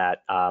speak to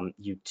that.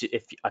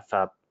 If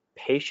a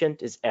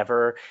patient is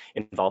ever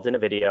involved in a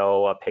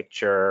video, a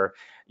picture,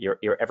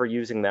 you're ever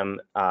using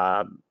them,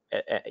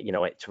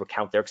 to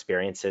recount their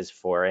experiences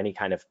for any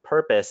kind of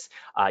purpose,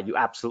 you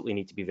absolutely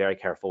need to be very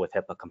careful with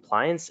HIPAA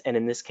compliance. And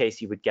in this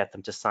case, you would get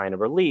them to sign a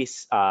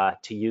release to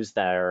use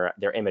their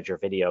image or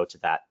video to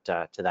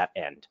that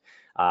end.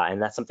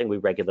 And that's something we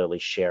regularly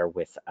share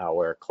with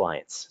our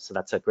clients. So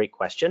that's a great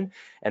question.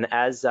 And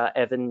as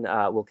Evan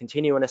will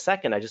continue in a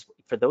second,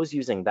 for those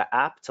using the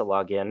app to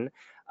log in,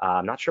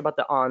 I'm not sure about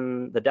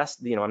on the desk,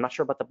 I'm not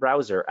sure about the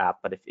browser app,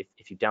 but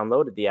if you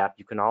downloaded the app,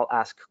 you can all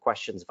ask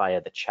questions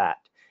via the chat.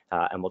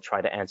 And we'll try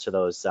to answer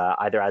those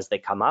either as they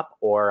come up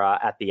or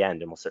at the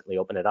end, and we'll certainly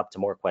open it up to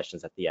more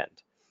questions at the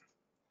end.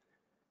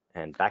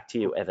 And back to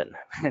you, Evan.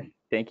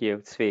 Thank you,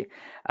 Zvi.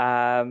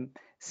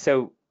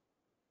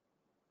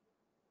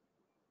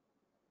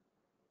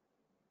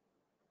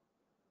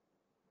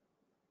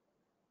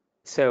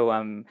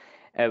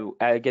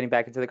 Getting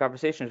back into the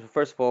conversation,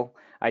 first of all,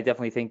 I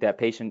definitely think that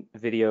patient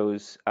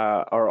videos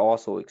are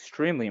also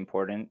extremely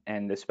important,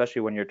 and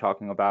especially when you're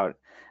talking about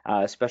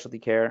specialty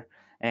care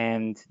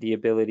and the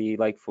ability,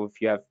 like if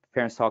you have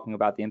parents talking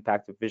about the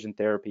impact of vision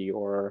therapy,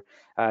 or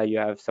you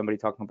have somebody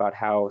talking about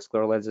how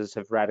scleral lenses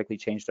have radically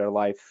changed their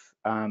life,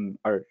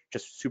 are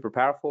just super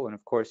powerful. And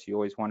of course, you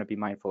always want to be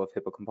mindful of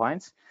HIPAA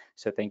compliance.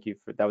 So thank you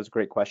that was a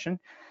great question.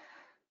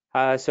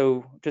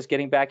 So just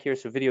getting back here,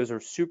 so videos are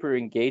super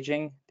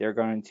engaging. They're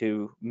going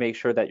to make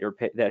sure that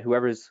that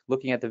whoever's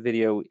looking at the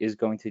video is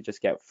going to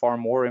just get far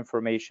more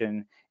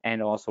information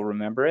and also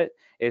remember it.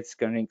 It's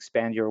going to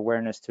expand your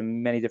awareness to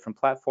many different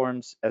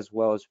platforms, as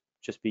well as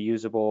just be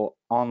usable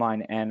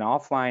online and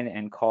offline,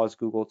 and cause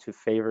Google to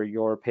favor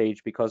your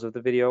page because of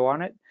the video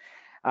on it.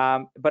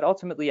 But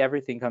ultimately,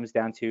 everything comes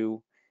down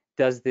to,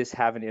 does this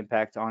have an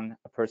impact on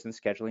a person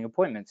scheduling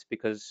appointments?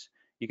 Because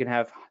you can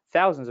have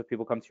thousands of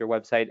people come to your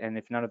website, and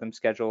if none of them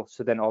schedule,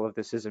 so then all of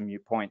this is a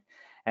moot point.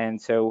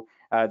 And so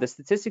the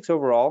statistics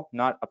overall,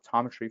 not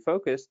optometry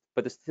focused,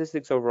 but the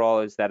statistics overall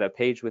is that a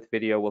page with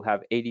video will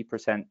have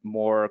 80%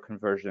 more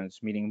conversions,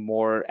 meaning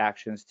more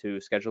actions to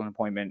schedule an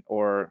appointment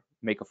or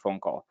make a phone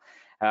call,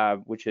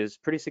 which is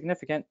pretty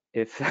significant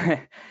if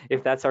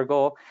if that's our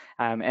goal.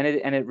 And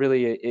it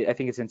really, I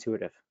think it's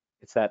intuitive.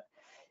 It's that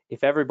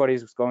if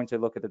everybody's going to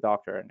look at the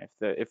doctor, and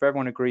if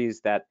everyone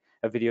agrees that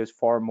a video is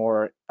far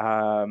more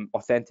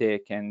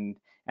authentic and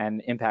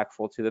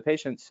impactful to the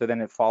patient, so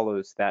then it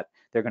follows that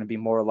they're going to be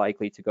more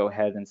likely to go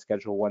ahead and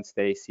schedule once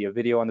they see a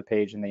video on the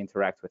page and they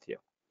interact with you.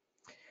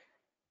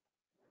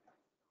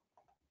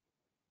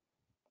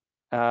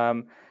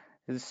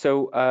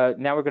 So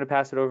now we're going to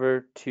pass it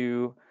over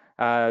to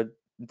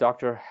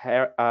Dr.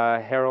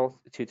 Harrell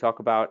to talk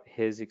about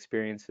his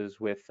experiences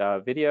with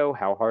video,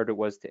 how hard it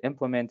was to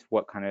implement,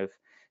 what kind of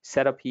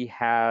setup he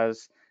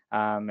has,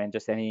 and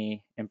just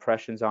any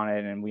impressions on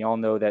it. And we all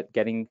know that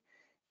getting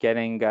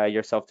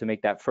yourself to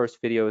make that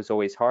first video is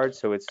always hard,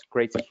 so it's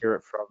great to hear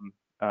it from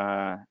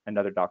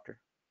another doctor.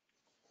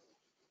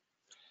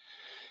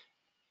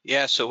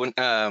 Yeah, so when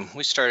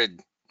we started,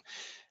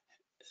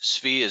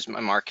 Zvi is my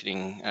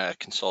marketing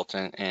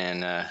consultant,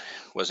 and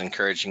was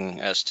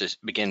encouraging us to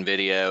begin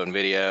video,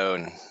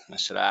 and I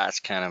said, it's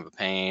kind of a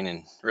pain,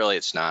 and really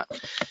it's not.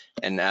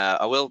 And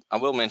I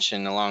will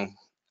mention along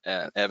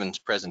Evan's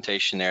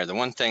presentation there, the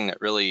one thing that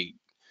really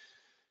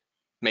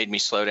made me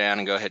slow down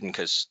and go ahead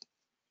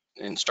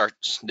and start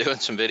doing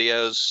some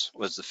videos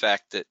was the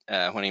fact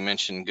that when he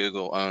mentioned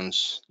Google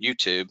owns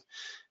YouTube,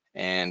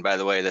 and by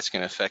the way, that's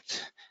going to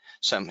affect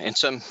in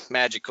some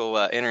magical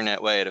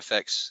internet way, it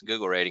affects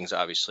Google ratings,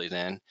 obviously.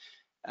 Then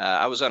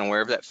I was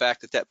unaware of that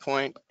fact at that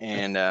point,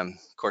 and of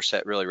course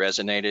that really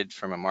resonated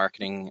from a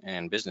marketing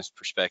and business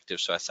perspective.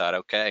 So I thought,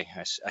 okay,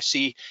 I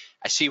see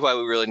why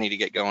we really need to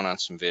get going on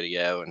some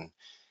video. And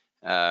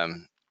I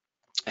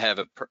have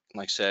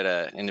like I said,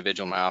 an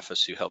individual in my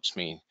office who helps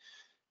me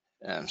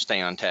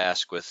stay on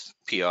task with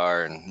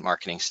PR and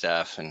marketing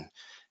stuff,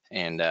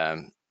 and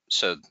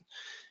so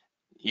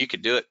you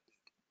could do it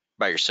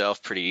by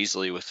yourself pretty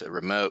easily with a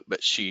remote,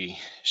 but she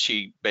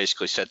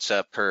basically sets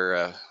up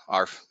her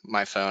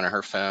my phone or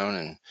her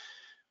phone,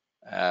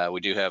 and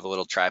we do have a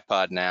little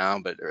tripod now,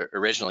 but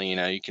originally,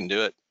 you can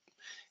do it.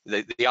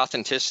 The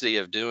authenticity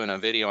of doing a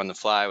video on the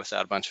fly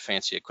without a bunch of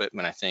fancy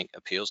equipment, I think,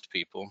 appeals to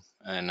people.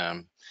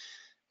 And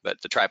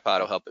but the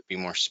tripod will help it be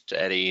more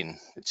steady, and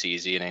it's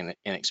easy and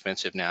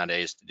inexpensive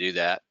nowadays to do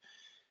that.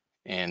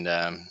 And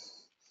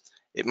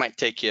it might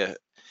take you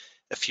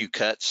a few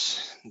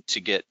cuts to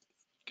get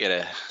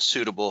a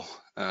suitable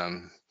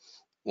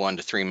 1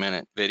 to 3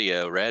 minute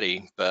video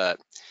ready. But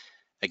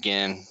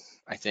again,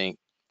 I think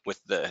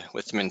with the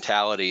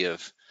mentality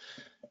of,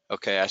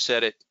 okay, I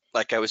said it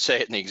like I would say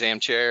it in the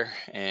exam chair,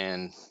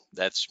 and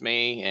that's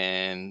me,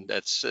 and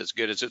that's as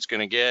good as it's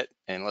going to get,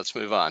 and let's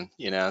move on.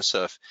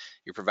 So if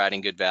you're providing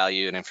good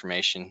value and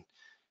information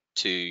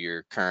to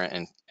your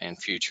current and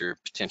future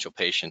potential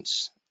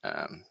patients,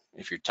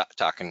 if you're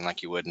talking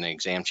like you would in the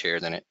exam chair,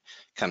 then it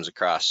comes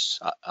across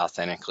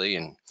authentically,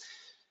 and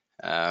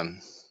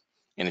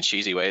in a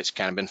cheesy way, it's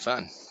kind of been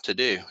fun to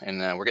do.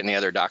 And we're getting the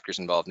other doctors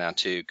involved now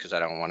too, because I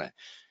don't want to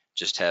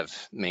just have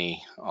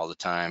me all the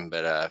time,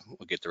 but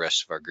we'll get the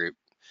rest of our group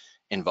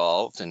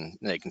involved, and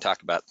they can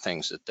talk about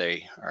things that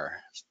they are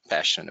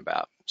passionate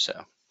about. So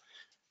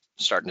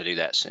starting to do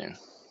that soon.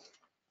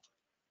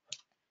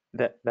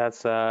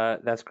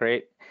 That's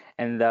great.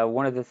 And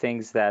one of the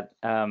things that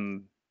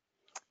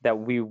that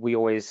we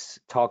always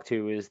talk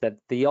to is that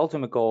the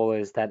ultimate goal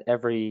is that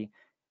every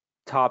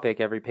topic,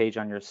 every page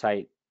on your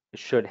site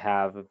should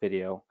have a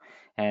video.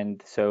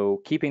 And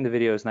so keeping the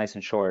videos nice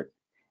and short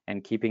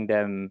and keeping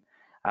them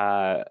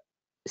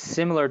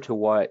similar to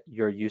what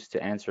you're used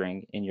to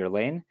answering in your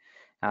lane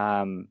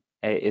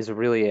is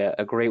really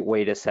a great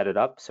way to set it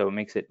up. So it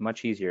makes it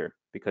much easier,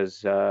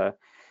 because you're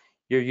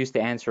used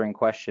to answering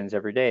questions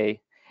every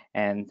day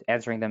and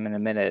answering them in a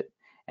minute.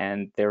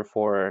 And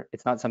therefore,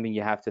 it's not something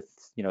you have to,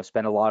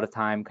 spend a lot of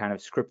time kind of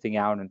scripting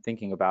out and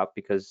thinking about,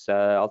 because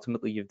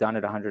ultimately you've done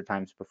it 100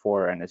 times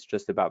before, and it's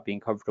just about being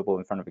comfortable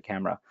in front of a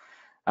camera.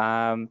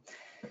 And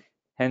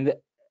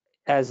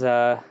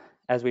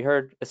as we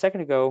heard a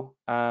second ago,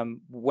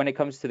 when it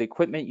comes to the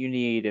equipment you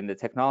need and the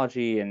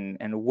technology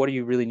and what do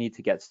you really need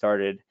to get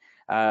started,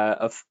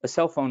 a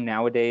cell phone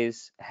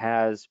nowadays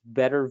has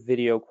better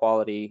video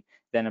quality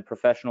than a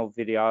professional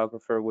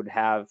videographer would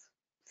have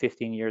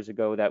 15 years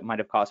ago that might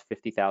have cost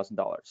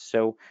 $50,000.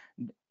 So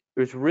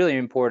it's really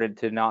important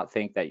to not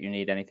think that you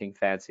need anything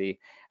fancy.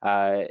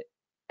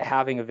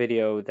 Having a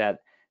video that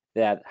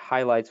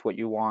highlights what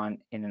you want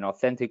in an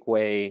authentic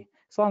way,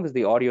 as long as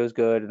the audio is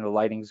good and the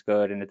lighting's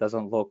good and it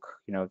doesn't look,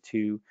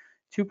 too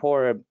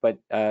poor, but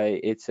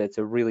it's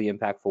a really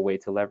impactful way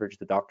to leverage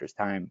the doctor's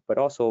time, but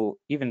also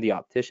even the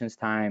optician's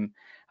time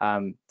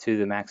to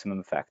the maximum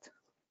effect.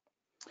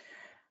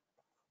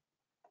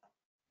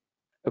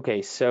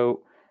 Okay,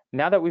 so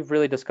now that we've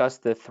really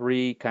discussed the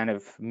three kind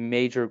of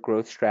major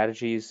growth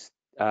strategies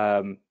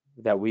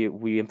that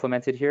we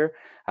implemented here,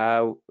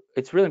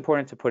 it's really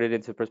important to put it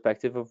into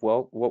perspective of,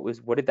 well,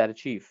 what did that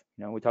achieve?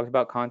 We talked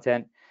about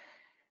content,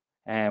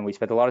 and we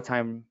spent a lot of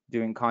time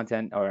doing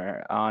content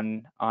or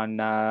on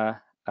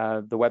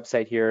the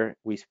website here.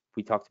 We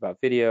talked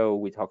about video,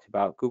 we talked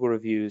about Google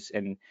reviews,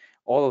 and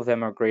all of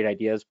them are great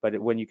ideas.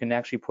 But when you can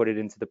actually put it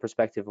into the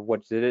perspective of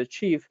what did it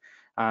achieve,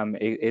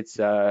 it's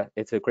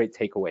a great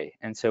takeaway.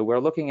 And so we're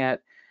looking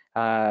at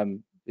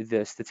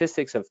the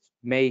statistics of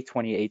May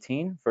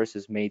 2018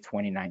 versus May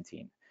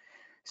 2019.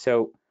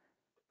 So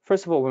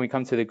first of all, when we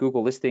come to the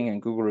Google listing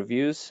and Google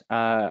reviews,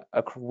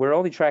 we're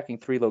only tracking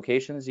 3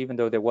 locations, even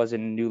though there was a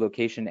new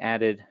location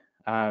added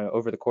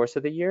over the course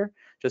of the year,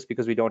 just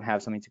because we don't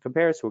have something to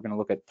compare. So we're going to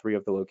look at 3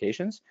 of the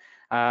locations.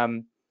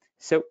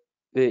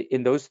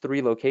 In those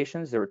 3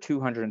 locations, there were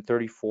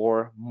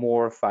 234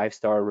 more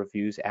 5-star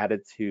reviews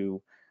added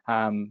to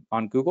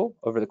on Google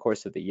over the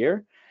course of the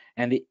year.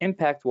 And the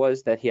impact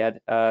was that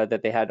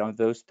they had on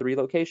those 3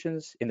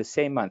 locations in the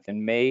same month,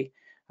 in May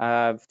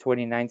of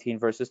 2019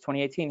 versus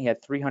 2018, he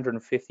had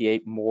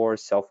 358 more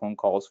cell phone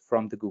calls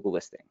from the Google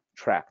listing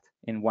tracked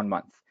in 1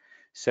 month.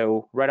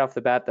 So right off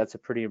the bat, that's a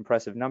pretty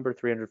impressive number,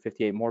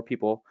 358 more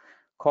people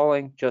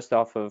calling just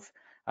off of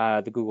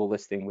the Google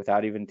listing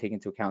without even taking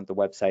into account the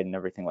website and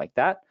everything like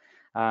that.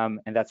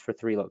 And that's for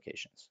 3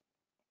 locations.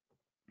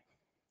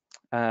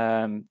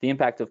 The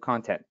impact of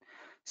content.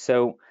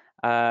 So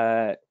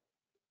there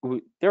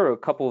are a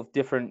couple of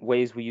different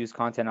ways we use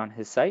content on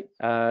his site.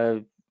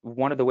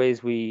 One of the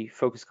ways we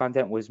focus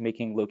content was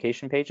making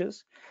location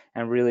pages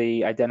and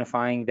really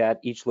identifying that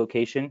each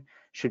location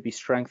should be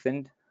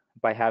strengthened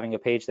by having a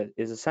page that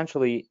is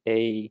essentially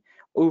a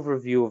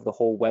overview of the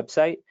whole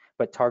website,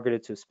 but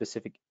targeted to a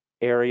specific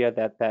area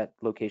that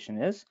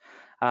location is.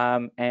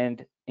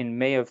 And in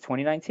May of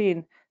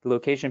 2019, the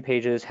location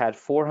pages had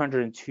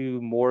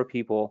 402 more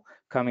people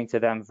coming to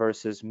them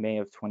versus May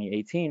of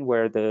 2018,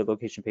 where the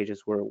location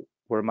pages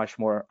were much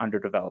more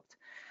underdeveloped.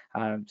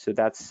 So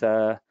that's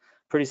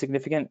pretty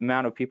significant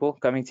amount of people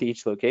coming to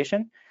each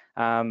location.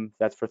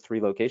 That's for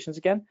 3 locations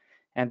again.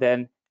 And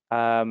then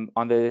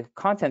On the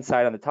content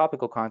side, on the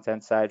topical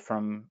content side,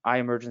 from eye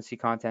emergency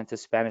content to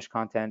Spanish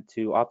content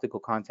to optical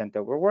content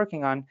that we're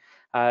working on,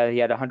 he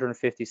had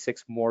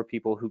 156 more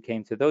people who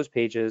came to those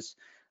pages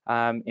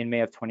in May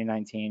of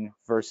 2019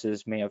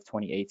 versus May of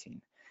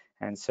 2018.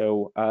 And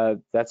so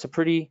that's a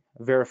pretty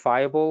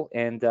verifiable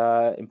and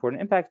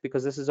important impact,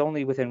 because this is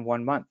only within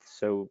 1 month.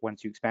 So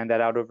once you expand that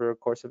out over a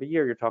course of a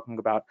year, you're talking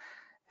about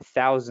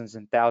thousands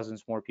and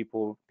thousands more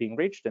people being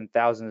reached and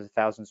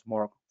thousands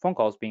more phone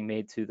calls being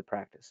made to the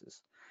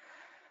practices.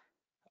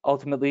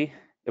 Ultimately,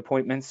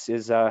 appointments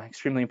is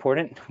extremely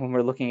important when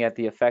we're looking at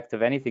the effect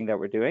of anything that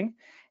we're doing.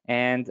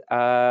 And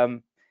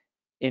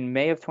in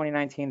May of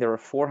 2019, there were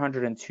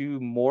 402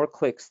 more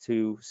clicks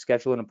to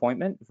schedule an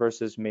appointment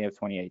versus May of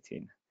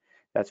 2018.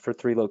 That's for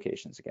 3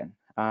 locations again.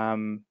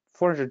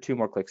 402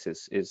 more clicks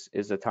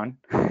is a ton,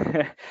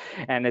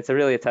 and it's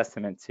really a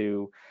testament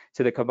to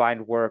the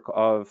combined work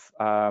of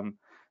Dr.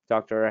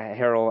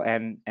 Harrell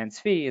and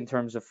Svi in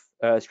terms of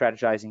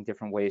strategizing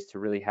different ways to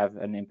really have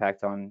an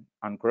impact on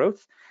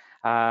growth.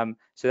 So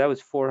that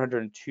was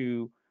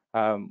 402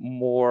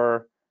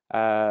 more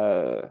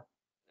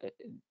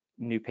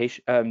new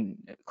patient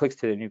clicks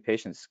to the new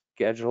patients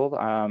scheduled,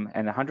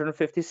 and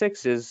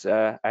 156 is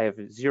I have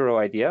 0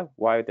 idea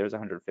why there's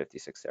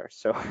 156 there,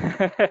 so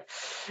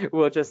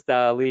we'll just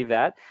leave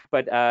that.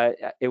 But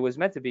it was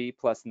meant to be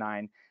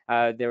 +9.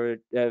 There were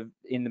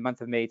in the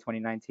month of May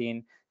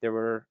 2019, there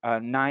were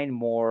 9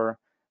 more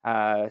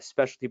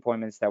specialty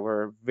appointments that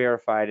were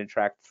verified and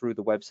tracked through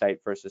the website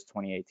versus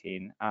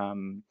 2018.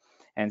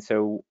 And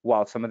so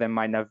while some of them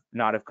might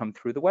not have come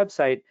through the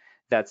website,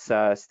 that's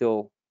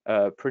still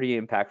a pretty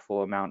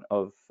impactful amount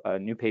of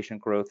new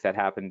patient growth that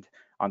happened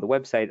on the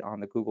website,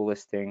 on the Google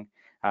listing,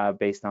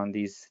 based on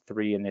these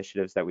 3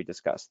 initiatives that we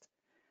discussed.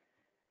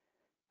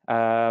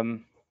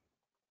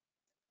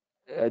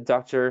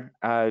 Doctor,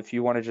 if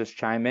you want to just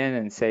chime in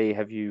and say,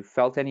 have you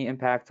felt any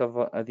impact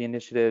of the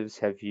initiatives?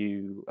 Have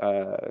you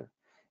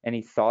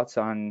any thoughts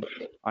on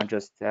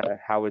just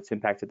how it's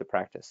impacted the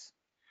practice?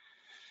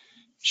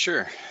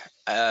 Sure.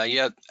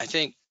 Yeah, I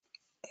think,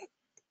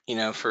 you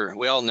know,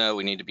 we all know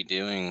we need to be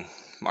doing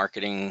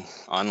marketing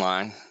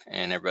online,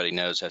 and everybody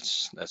knows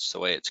that's the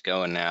way it's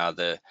going now.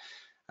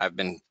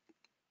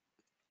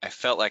 I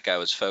felt like I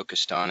was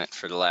focused on it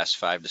for the last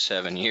 5 to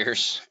 7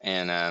 years,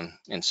 and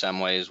in some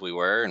ways we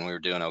were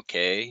doing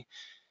okay.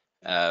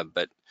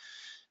 But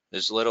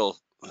it's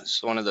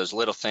one of those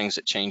little things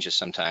that changes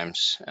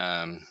sometimes,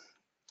 and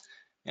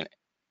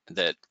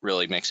that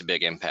really makes a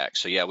big impact.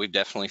 So yeah, we've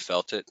definitely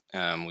felt it.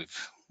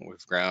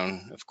 We've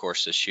grown, of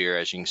course, this year,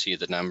 as you can see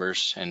the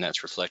numbers, and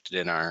that's reflected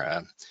in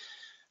our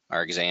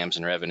exams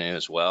and revenue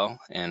as well.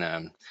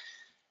 And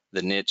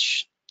the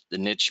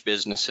niche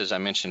businesses I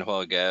mentioned a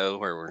while ago,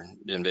 where we're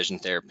doing vision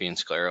therapy and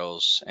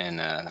sclerals, and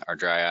our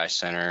dry eye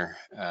center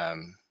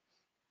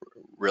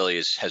really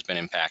has been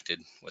impacted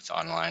with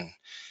online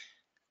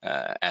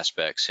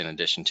aspects, in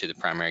addition to the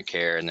primary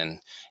care. And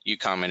then you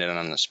commented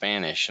on the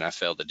Spanish, and I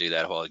failed to do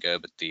that a while ago,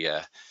 but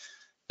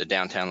the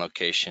downtown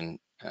location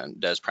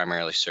does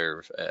primarily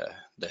serve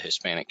the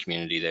Hispanic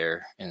community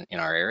there in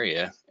our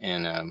area,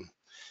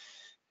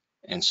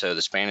 and so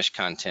the Spanish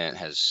content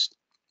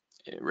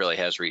really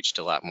has reached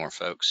a lot more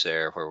folks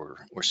there, where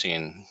we're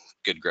seeing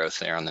good growth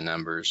there on the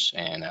numbers,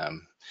 and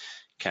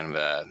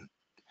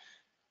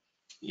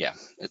yeah,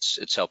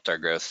 it's helped our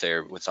growth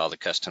there with all the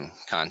custom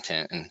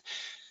content. And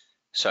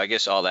so I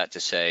guess all that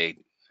to say,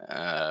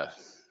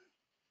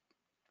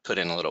 put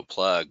in a little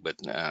plug, but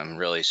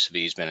really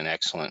Svi's been an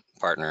excellent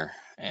partner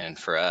and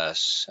for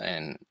us,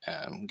 and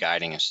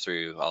guiding us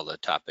through all the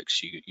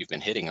topics you've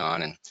been hitting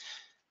on. And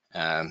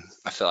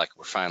I feel like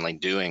we're finally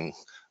doing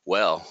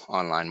well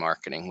online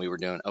marketing. We were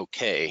doing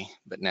okay,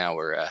 but now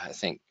we're I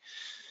think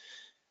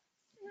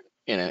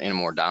in a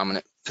more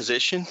dominant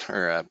position,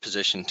 or a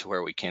position to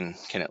where we can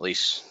at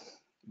least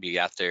be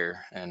out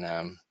there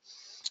and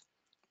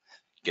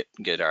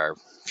get our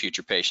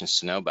future patients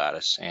to know about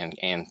us, and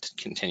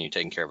continue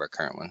taking care of our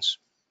current ones.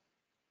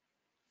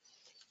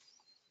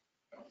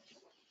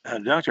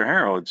 Dr.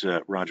 Harrell, it's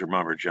Roger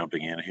Mummer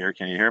jumping in here.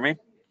 Can you hear me?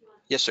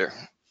 Yes, sir.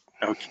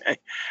 Okay.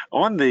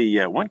 On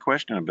the one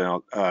question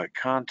about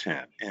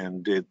content,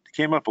 and it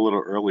came up a little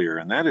earlier,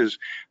 and that is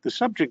the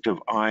subject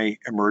of eye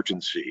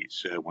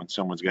emergencies, when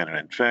someone's got an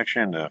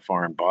infection, a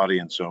foreign body,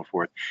 and so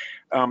forth.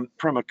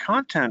 From a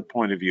content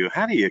point of view,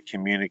 how do you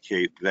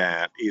communicate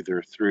that,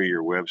 either through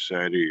your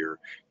website or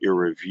your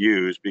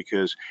reviews?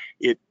 Because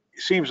it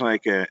seems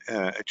like a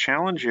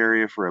challenge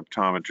area for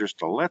optometrists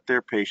to let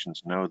their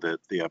patients know that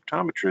the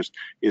optometrist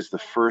is the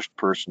first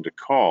person to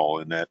call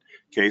in that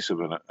case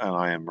of an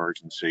eye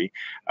emergency.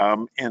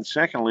 And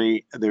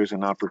secondly, there's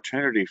an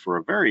opportunity for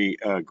a very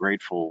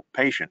grateful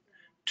patient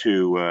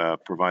to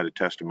provide a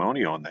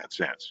testimonial in that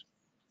sense.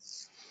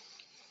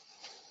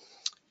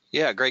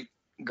 Yeah, great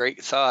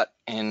thought.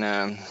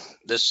 And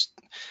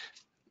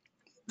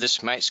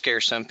this might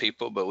scare some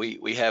people, but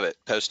we have it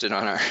posted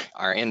on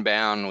our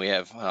inbound. We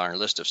have our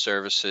list of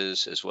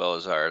services, as well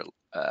as our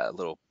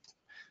little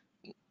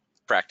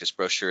practice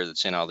brochure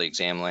that's in all the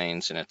exam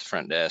lanes and at the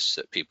front desk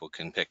that people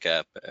can pick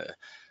up.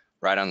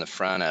 Right on the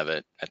front of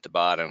it at the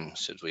bottom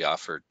says we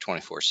offer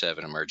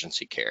 24/7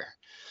 emergency care.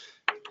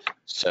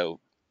 So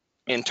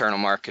internal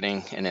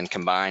marketing, and then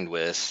combined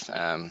with,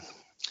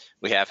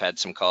 we have had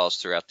some calls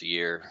throughout the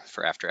year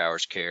for after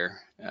hours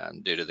care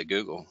due to the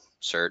Google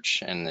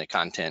search and the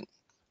content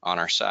on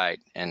our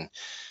site. And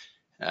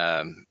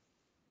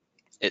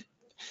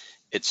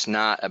it's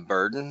not a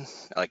burden.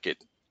 Like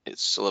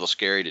it's a little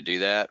scary to do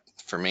that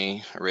for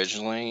me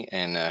originally,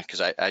 and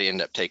because I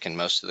end up taking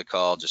most of the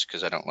call just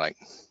because I don't like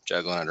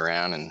juggling it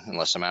around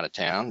unless I'm out of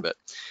town. But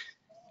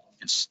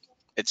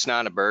it's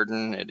not a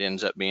burden. It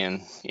ends up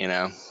being, you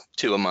know,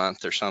 2 a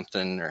month or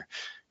something, or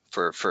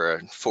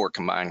for 4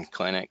 combined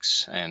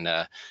clinics, and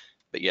but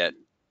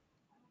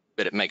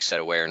it makes that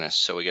awareness.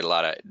 So we get a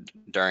lot of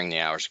during the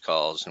hours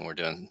calls, and we're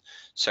doing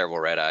several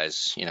red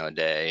eyes, you know, a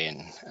day,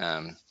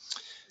 and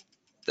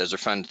those are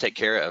fun to take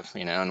care of,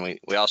 you know. And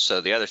we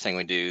also, the other thing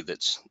we do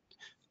that's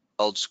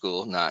old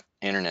school, not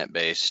internet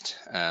based,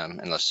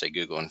 unless they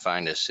Google and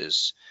find us,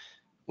 is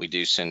we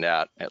do send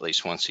out at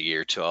least once a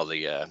year to all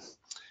the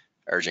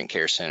urgent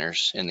care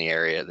centers in the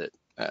area that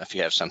if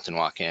you have something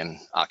walk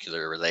in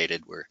ocular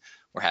related, we're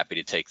happy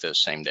to take those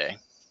same day.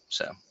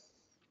 So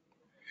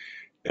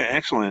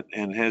excellent.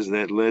 And has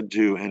that led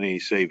to any,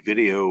 say,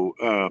 video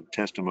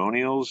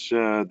testimonials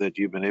that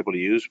you've been able to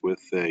use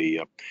with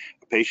a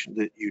patient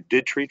that you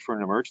did treat for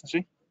an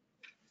emergency?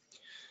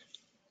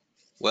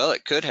 Well,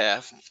 it could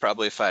have,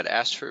 probably, if I'd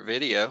asked for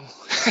video.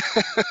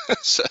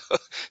 So,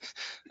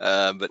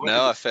 but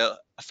no, I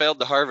failed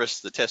to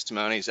harvest the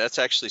testimonies. That's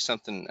actually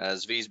something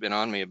Zvi's been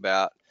on me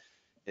about,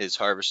 is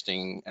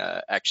harvesting,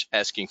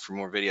 asking for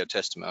more video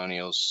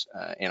testimonials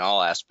in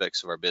all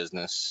aspects of our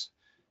business,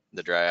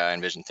 the dry eye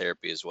and vision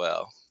therapy as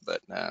well.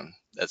 But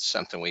that's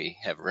something we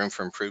have room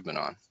for improvement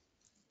on.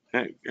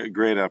 A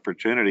great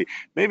opportunity.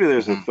 Maybe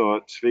there's a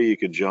thought, Zvi, you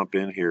could jump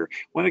in here.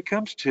 When it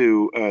comes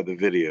to the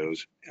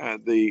videos,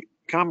 the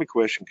common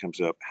question comes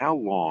up: how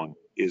long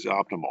is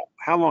optimal?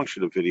 How long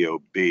should a video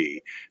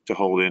be to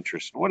hold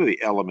interest? What are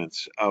the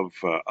elements of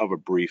a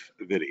brief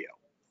video?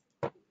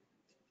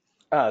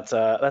 That's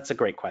a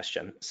great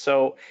question.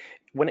 So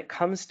when it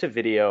comes to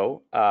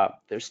video,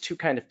 there's two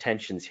kind of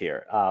tensions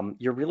here.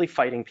 You're really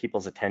fighting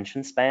people's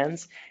attention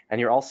spans, and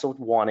you're also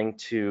wanting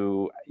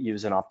to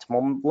use an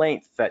optimum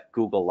length that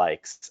Google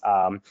likes.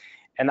 And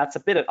that's a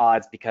bit at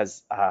odds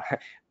because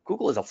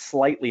Google is a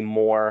slightly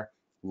more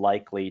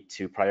likely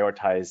to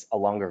prioritize a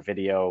longer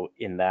video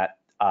in that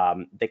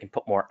they can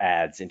put more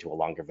ads into a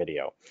longer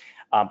video.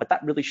 But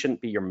that really shouldn't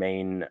be your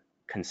main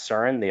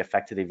concern. The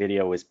effect of the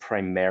video is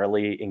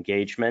primarily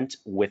engagement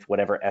with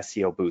whatever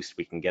SEO boost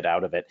we can get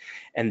out of it.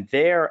 And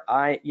there,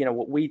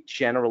 what we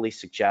generally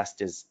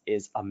suggest is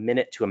a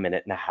minute to a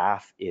minute and a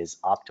half is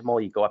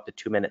optimal. You go up to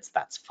 2 minutes,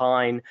 that's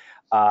fine,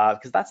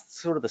 because that's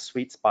sort of the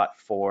sweet spot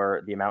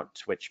for the amount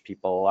to which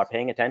people are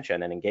paying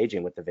attention and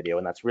engaging with the video.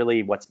 And that's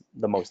really what's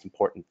the most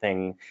important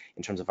thing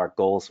in terms of our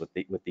goals with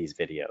these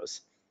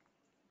videos.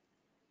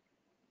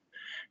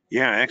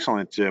 Yeah,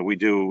 excellent. We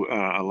do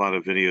a lot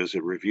of videos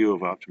at Review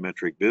of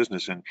Optometric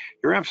Business, and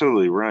you're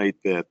absolutely right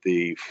that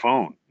the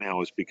phone now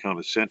has become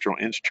a central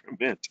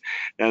instrument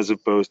as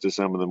opposed to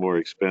some of the more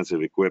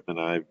expensive equipment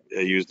I've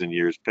used in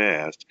years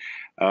past.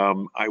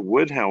 I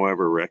would,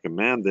 however,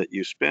 recommend that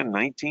you spend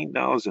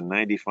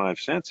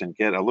 $19.95 and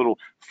get a little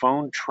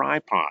phone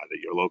tripod at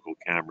your local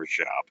camera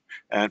shop.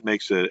 That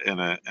makes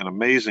an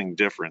amazing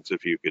difference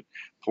if you could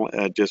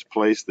just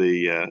place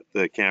the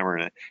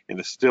camera in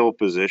a still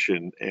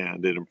position,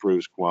 and it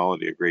improves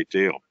quality a great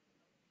deal.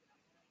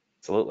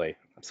 Absolutely,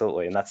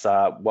 absolutely, and that's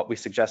what we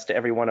suggest to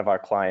every one of our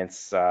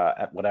clients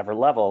at whatever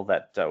level,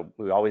 that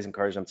we always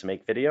encourage them to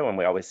make video, and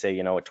we always say,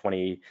 you know, a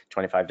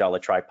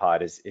 $20-$25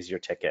 tripod is your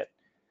ticket.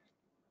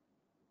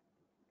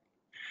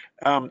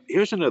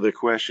 Here's another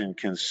question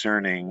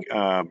concerning,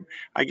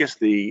 I guess,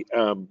 the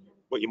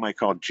what you might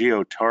call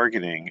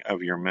geo-targeting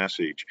of your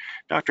message.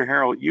 Dr.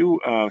 Harrell,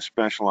 you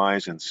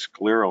specialize in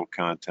scleral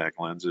contact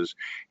lenses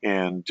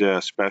and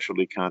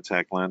specialty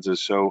contact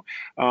lenses. So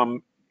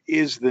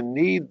is the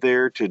need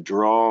there to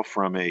draw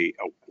from a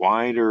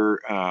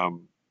wider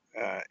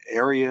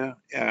area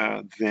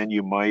than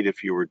you might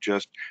if you were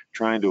just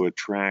trying to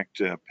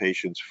attract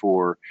patients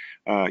for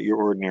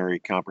your ordinary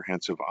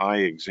comprehensive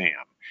eye exam?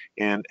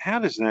 And how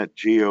does that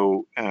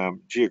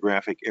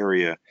geographic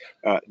area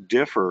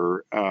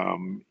differ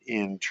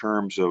in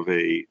terms of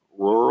a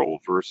rural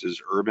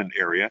versus urban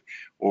area?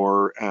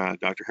 Or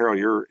Dr. Harrell,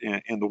 you're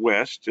in the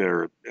West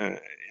or in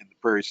the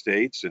Prairie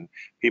States, and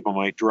people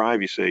might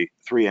drive, you say,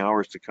 3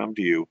 hours to come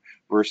to you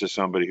versus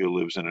somebody who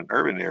lives in an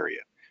urban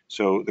area.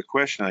 So the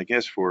question, I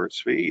guess, for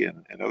Zvi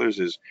and others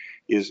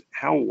is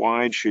how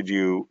wide should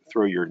you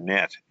throw your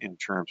net in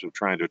terms of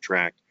trying to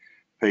attract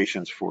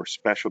patients for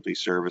specialty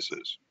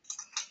services?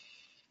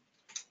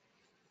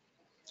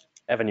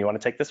 Evan, you want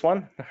to take this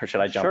one, or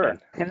should I jump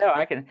in? No,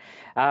 I can.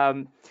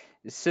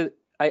 So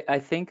I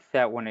think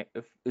that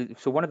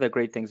so one of the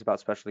great things about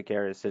specialty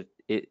care is that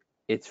it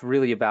it's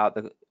really about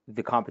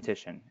the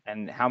competition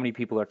and how many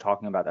people are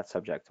talking about that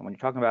subject. And when you're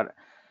talking about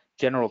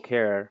general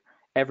care,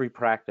 every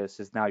practice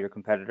is now your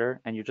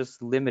competitor, and you're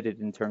just limited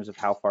in terms of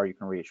how far you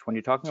can reach. When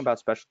you're talking about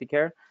specialty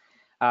care,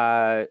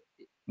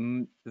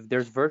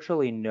 there's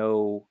virtually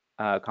no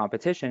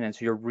competition, and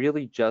so you're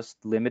really just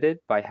limited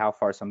by how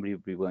far somebody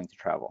would be willing to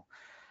travel.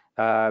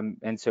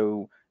 And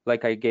so,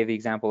 like I gave the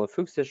example of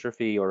Fuchs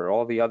dystrophy or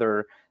all the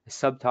other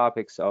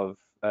subtopics of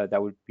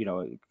that would,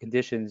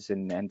 conditions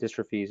and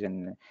dystrophies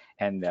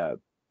and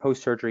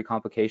post-surgery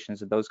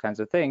complications and those kinds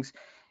of things.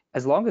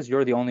 As long as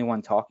you're the only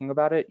one talking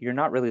about it, you're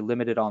not really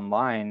limited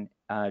online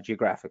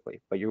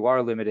geographically, but you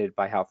are limited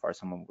by how far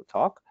someone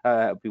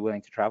would be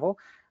willing to travel.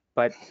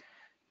 But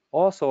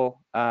also,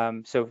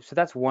 so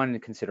that's one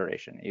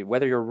consideration.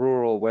 Whether you're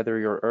rural, whether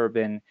you're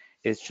urban,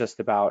 is just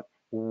about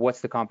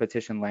what's the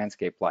competition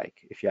landscape like.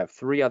 If you have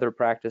 3 other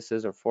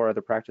practices or 4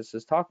 other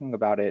practices talking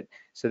about it,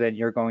 so then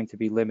you're going to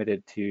be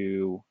limited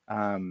to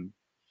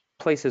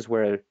places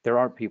where there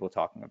aren't people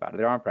talking about it,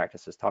 there aren't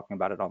practices talking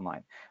about it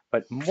online.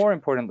 But more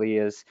importantly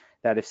is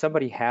that if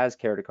somebody has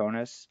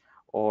keratoconus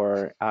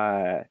or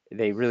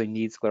they really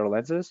need scleral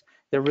lenses,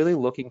 they're really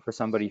looking for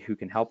somebody who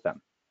can help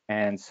them.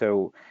 And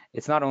so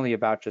it's not only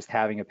about just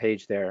having a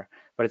page there,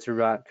 but it's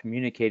about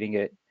communicating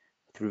it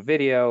through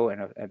video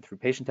and through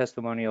patient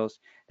testimonials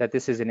that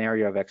this is an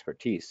area of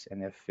expertise.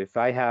 And if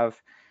I have,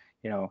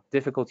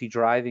 difficulty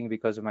driving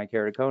because of my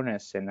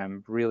keratoconus and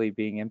I'm really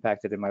being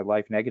impacted in my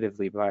life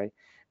negatively by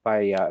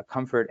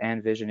comfort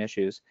and vision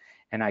issues,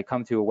 and I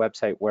come to a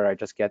website where I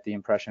just get the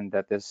impression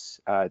that this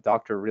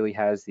doctor really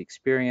has the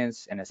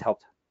experience and has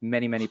helped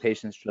many, many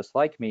patients just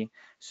like me.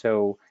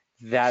 So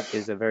that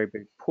is a very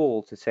big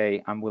pull to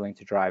say I'm willing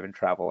to drive and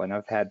travel. And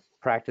I've had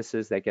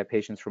practices that get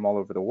patients from all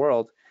over the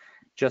world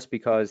just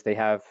because they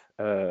have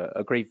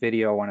a great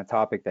video on a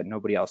topic that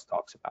nobody else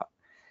talks about.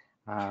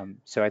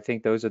 So I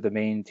think those are the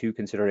main 2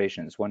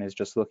 considerations. One is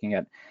just looking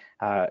at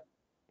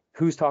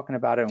who's talking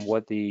about it and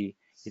what the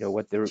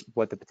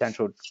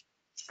potential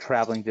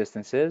traveling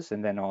distance is,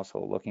 and then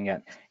also looking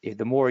at if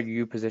the more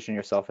you position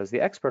yourself as the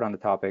expert on the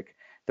topic,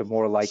 the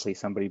more likely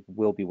somebody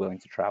will be willing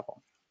to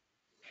travel.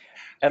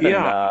 Evan,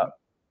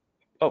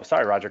 oh,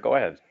 sorry, Roger, go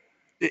ahead.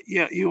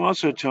 Yeah, you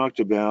also talked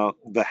about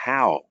the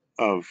how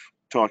of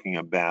talking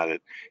about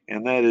it,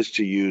 and that is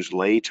to use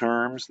lay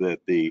terms that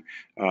the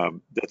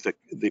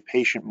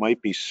patient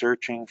might be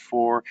searching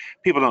for.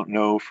 People don't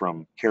know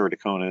from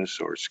keratoconus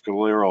or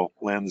scleral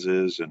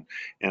lenses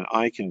and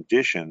eye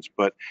conditions,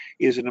 but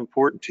is it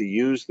important to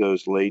use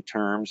those lay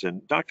terms?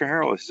 And Dr.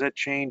 Harrell, has that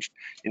changed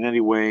in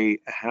any way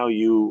how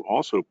you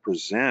also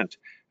present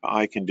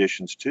eye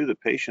conditions to the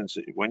patients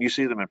when you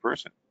see them in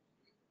person?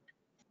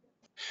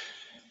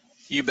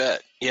 You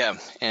bet. Yeah.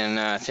 And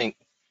I think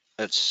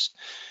that's,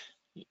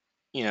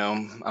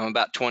 I'm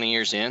about 20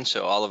 years in,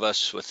 so all of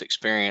us with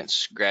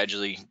experience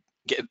gradually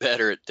get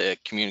better at the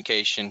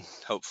communication,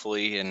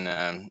 hopefully.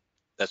 And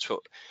that's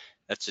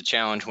a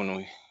challenge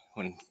when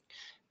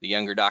the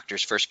younger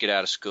doctors first get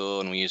out of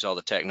school and we use all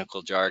the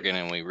technical jargon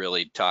and we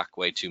really talk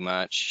way too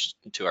much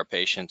to our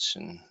patients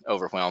and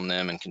overwhelm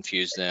them and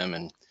confuse them.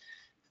 And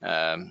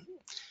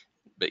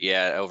but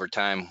yeah, over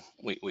time,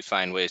 we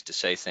find ways to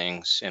say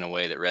things in a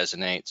way that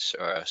resonates,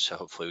 so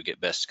hopefully we get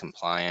best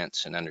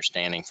compliance and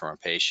understanding from our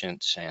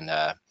patients. And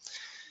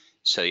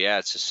so yeah,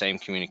 it's the same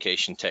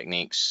communication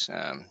techniques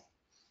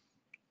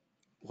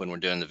when we're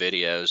doing the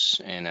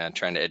videos and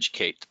trying to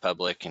educate the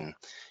public, and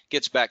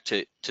gets back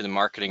to the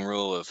marketing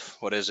rule of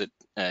what is it,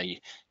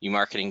 you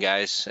marketing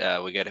guys,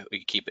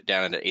 we keep it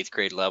down at the 8th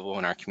grade level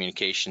in our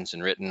communications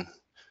and written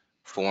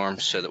form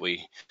so that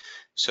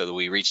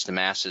we reach the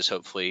masses,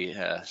 hopefully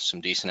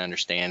some decent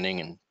understanding.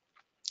 And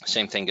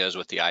same thing goes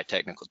with the eye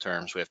technical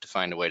terms. We have to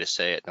find a way to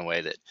say it in a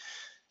way that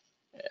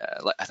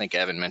I think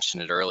Evan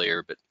mentioned it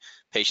earlier, but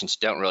patients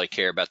don't really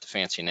care about the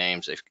fancy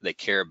names. They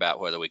care about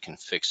whether we can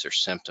fix their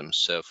symptoms.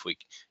 So if we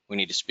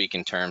need to speak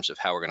in terms of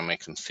how we're going to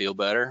make them feel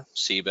better,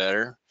 see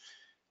better,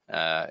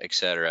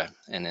 etc.,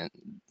 and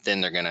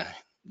then they're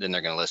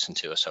gonna listen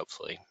to us,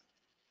 hopefully.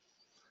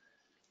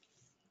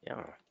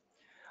 Yeah.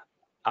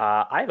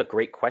 I have a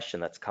great question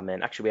that's come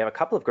in. Actually, we have a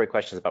couple of great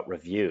questions about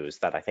reviews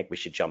that I think we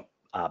should jump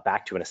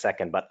back to in a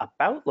second, but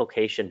about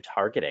location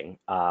targeting.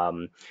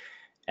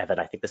 Evan,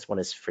 I think this one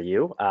is for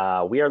you.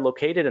 We are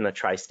located in the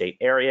tri-state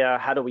area.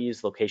 How do we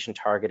use location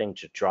targeting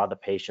to draw the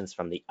patients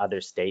from the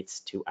other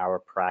states to our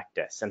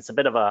practice? And it's a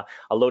bit of a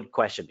loaded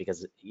question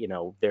because,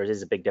 there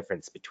is a big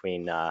difference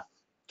between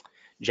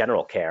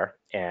general care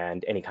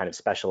and any kind of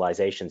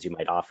specializations you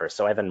might offer.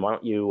 So Evan, why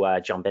don't you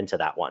jump into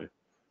that one?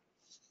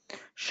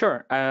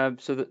 Sure.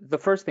 So the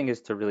first thing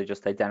is to really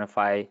just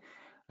identify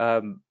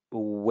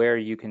where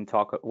you can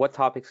talk, what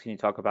topics can you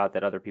talk about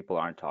that other people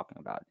aren't talking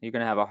about. You're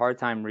going to have a hard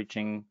time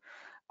reaching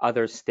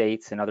other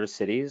states and other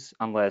cities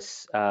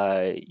unless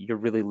you're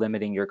really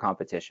limiting your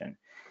competition.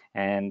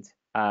 And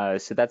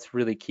so that's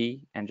really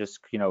key. And just,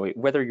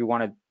 whether you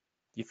want to,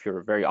 if you're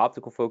a very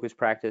optical focused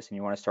practice and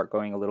you want to start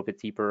going a little bit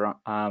deeper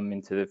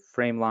into the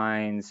frame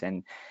lines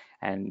and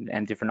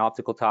different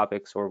optical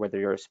topics, or whether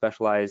you're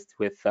specialized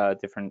with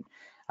different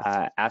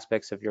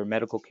aspects of your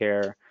medical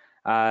care.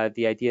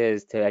 The idea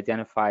is to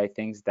identify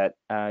things that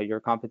your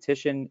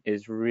competition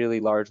is really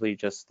largely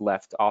just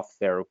left off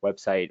their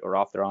website or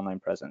off their online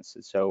presence.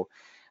 So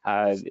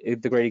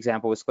the great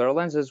example with scleral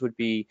lenses would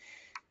be,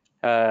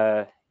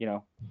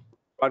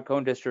 broad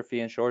cone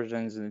dystrophy and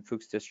Sjögren's and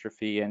Fuchs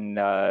dystrophy and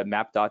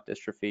MAP dot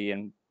dystrophy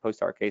and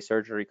post-RK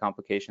surgery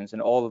complications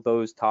and all of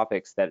those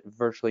topics that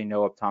virtually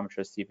no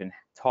optometrists even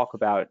talk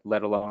about,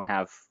 let alone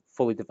have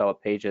fully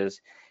developed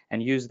pages,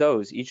 and use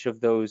those. Each of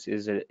those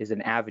is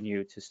an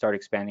avenue to start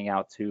expanding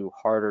out to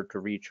harder to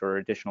reach or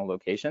additional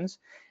locations.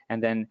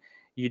 And then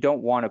you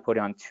don't want to put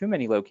on too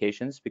many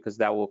locations because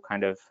that will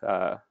kind of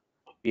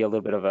be a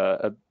little bit of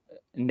a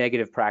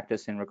negative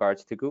practice in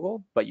regards to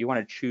Google, but you want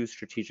to choose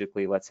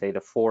strategically, let's say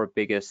the 4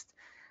 biggest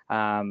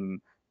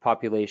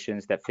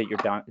populations that fit your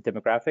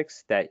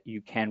demographics that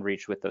you can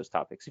reach with those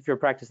topics. If you're a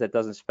practice that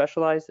doesn't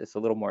specialize, it's a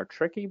little more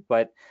tricky,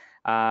 but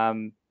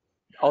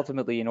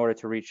ultimately, in order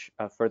to reach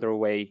further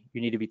away, you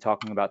need to be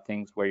talking about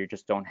things where you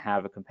just don't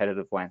have a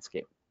competitive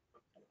landscape.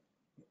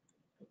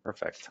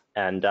 Perfect.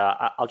 And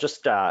I'll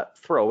just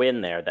throw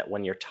in there that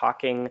when you're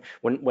talking,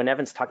 when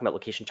Evan's talking about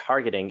location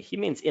targeting, he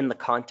means in the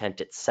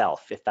content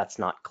itself, if that's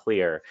not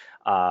clear,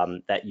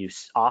 that you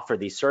offer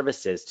these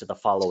services to the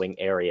following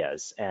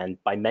areas.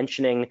 And by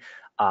mentioning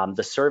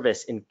the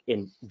service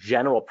in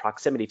general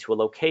proximity to a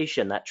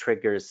location, that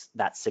triggers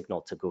that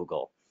signal to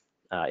Google,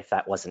 if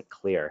that wasn't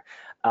clear.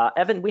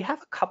 Evan, we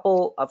have a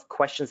couple of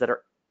questions that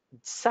are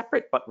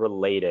separate but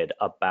related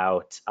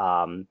about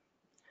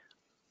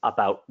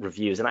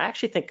reviews, and I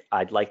actually think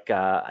I'd like,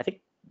 I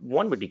think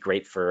one would be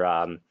great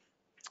for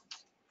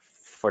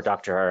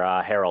Dr.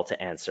 Harrell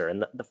to answer.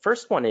 And the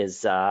first one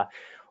is,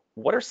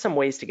 what are some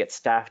ways to get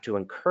staff to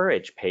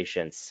encourage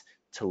patients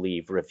to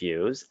leave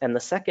reviews? And the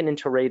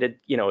second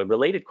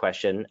related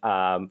question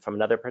from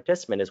another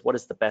participant is, what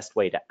is the best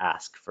way to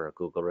ask for a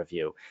Google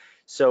review?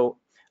 So,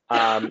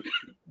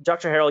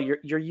 Dr. Harrell,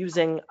 you're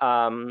using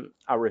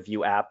a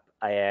review app.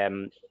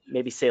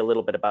 Maybe say a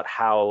little bit about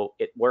how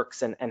it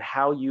works and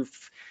how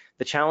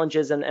the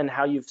challenges and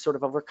how you've sort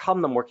of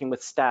overcome them working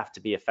with staff to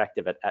be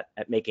effective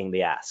at making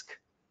the ask.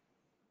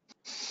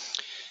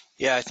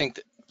 Yeah, I think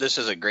this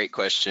is a great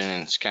question,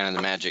 and it's kind of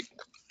the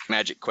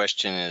magic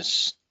question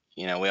is,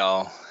 we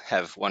all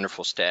have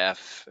wonderful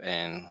staff,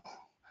 and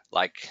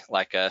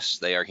like us,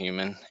 they are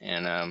human,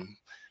 and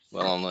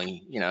will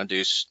only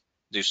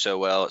do so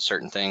well at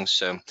certain things.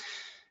 So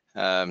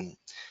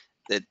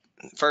that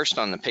first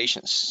on the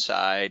patient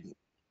side,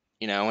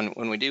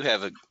 when we do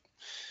have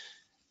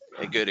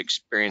a good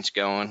experience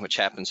going, which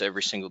happens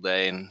every single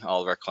day in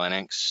all of our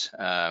clinics,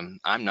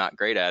 I'm not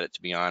great at it,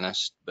 to be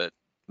honest, but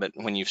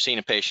when you've seen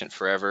a patient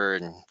forever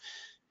and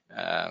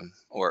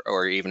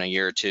or even a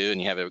year or two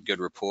and you have a good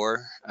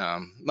rapport,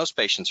 most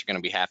patients are going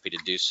to be happy to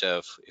do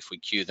so if we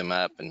queue them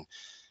up. And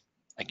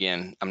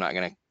again, I'm not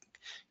going to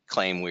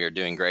claim we are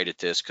doing great at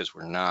this because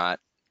we're not,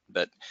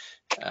 but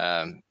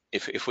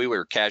if we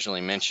were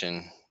casually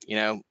mentioned,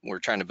 we're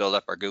trying to build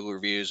up our Google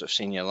reviews, I've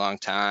seen you a long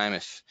time,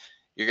 if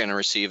you're going to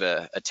receive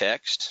a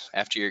text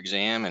after your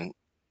exam, and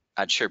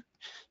I'd sure,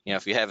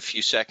 if you have a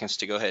few seconds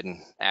to go ahead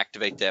and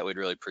activate that, we'd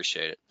really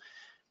appreciate it.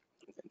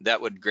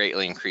 That would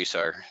greatly increase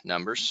our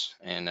numbers.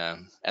 And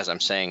as I'm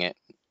saying it,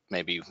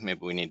 maybe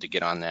we need to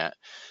get on that.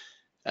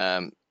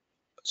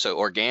 So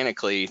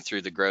organically,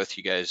 through the growth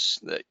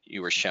that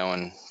you were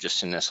showing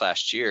just in this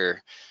last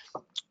year,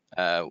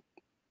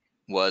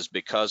 was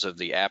because of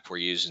the app we're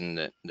using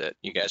that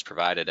you guys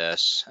provided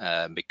us,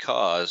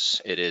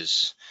 because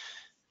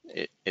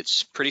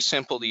it's pretty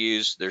simple to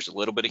use. There's a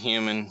little bit of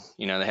human,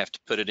 they have to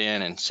put it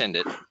in and send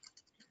it,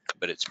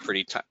 but it's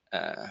pretty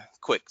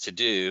quick to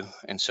do.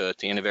 And so at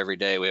the end of every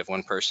day, we have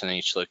one person in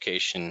each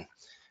location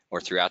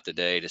or throughout the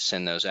day to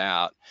send those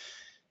out.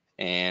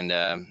 And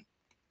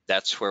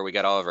that's where we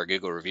got all of our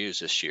Google reviews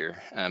this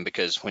year,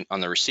 because on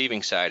the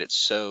receiving side, it's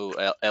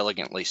so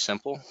elegantly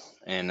simple,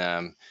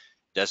 and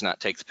does not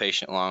take the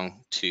patient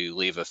long to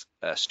leave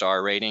a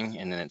star rating,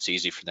 and then it's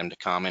easy for them to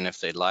comment if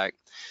they'd like.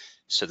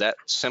 So that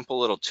simple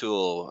little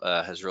tool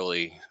has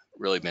really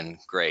been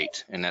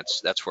great, and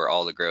that's where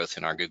all the growth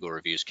in our Google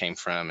reviews came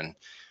from. And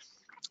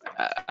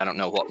I don't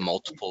know what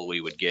multiple we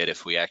would get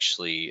if we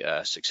actually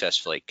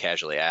successfully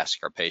casually ask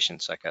our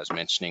patients, like I was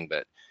mentioning,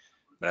 but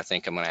I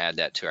think I'm going to add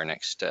that to our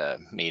next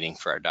meeting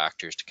for our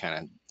doctors to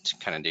kind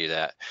of do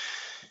that.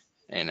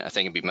 And I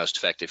think it'd be most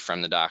effective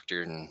from the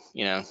doctor. And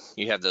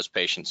you have those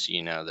patients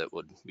that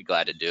would be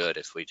glad to do it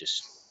if we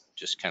just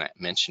kind of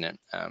mention it.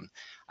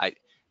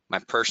 My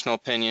personal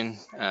opinion,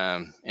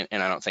 and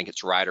I don't think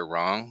it's right or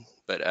wrong,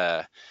 but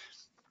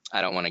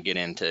I don't want to get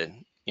into,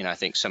 I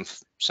think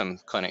some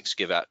clinics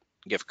give out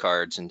gift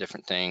cards and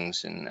different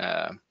things and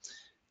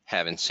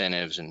have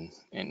incentives, and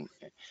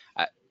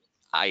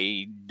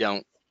I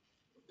don't,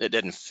 it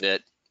doesn't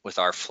fit with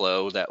our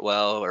flow that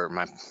well, or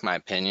my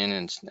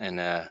opinion, and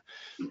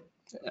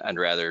I'd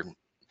rather,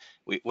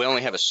 we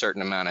only have a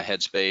certain amount of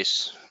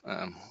headspace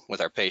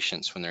with our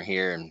patients when they're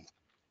here, and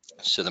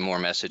so the more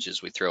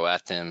messages we throw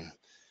at them,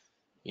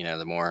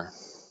 the more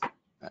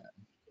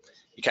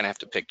you kind of have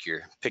to pick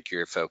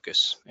your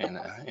focus in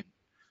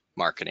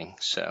marketing.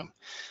 So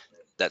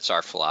that's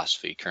our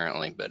philosophy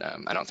currently, but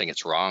I don't think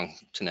it's wrong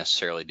to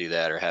necessarily do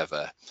that or have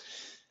a,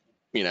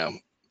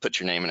 put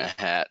your name in a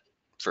hat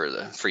for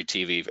the free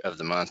TV of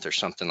the month or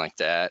something like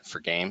that for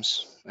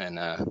games. And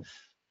I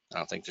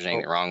don't think there's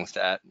anything wrong with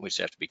that. We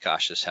just have to be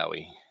cautious how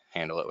we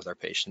handle it with our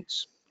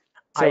patients.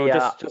 So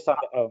just on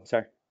the, oh,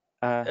 sorry.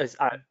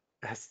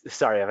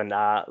 Sorry, Evan.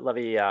 Let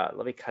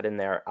me cut in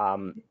there.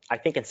 I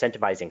think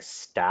incentivizing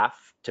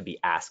staff to be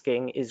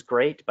asking is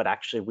great, but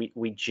actually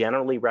we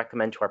generally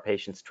recommend to our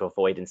patients to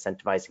avoid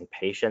incentivizing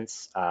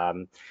patients.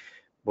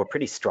 We're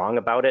pretty strong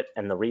about it,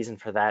 and the reason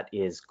for that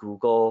is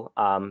Google.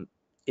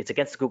 It's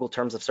against Google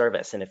terms of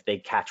service, and if they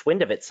catch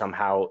wind of it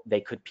somehow,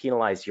 they could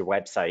penalize your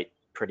website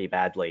pretty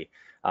badly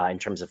in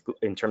terms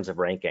of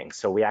ranking.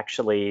 So we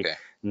actually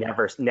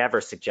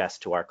never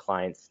suggest to our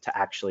clients to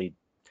actually.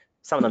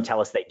 Some of them tell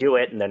us they do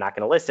it and they're not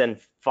going to listen.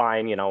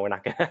 Fine, we're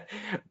not going to,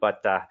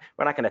 but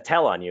we're not going to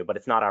tell on you. But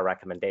it's not our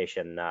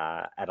recommendation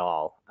at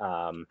all.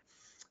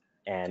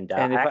 And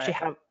I actually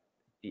have,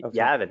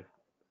 Evan.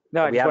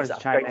 No, I just wanted to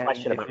chime in. Great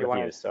question about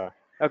reviews. So.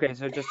 Okay,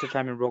 so just to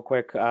chime in real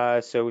quick,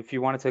 so if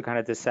you wanted to kind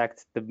of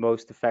dissect the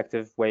most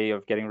effective way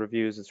of getting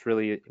reviews, it's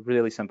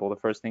really simple. The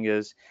first thing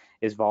is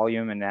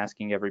volume and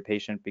asking every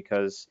patient,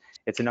 because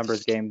it's a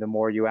numbers game. The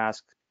more you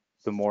ask,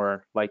 the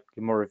more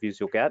reviews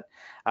you'll get.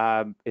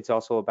 It's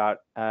also about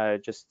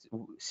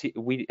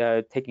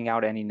taking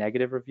out any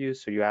negative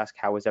reviews. So you ask,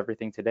 how is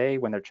everything today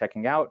when they're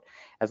checking out?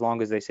 As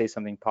long as they say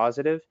something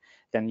positive,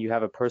 then you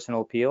have a personal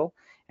appeal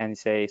and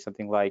say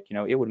something like,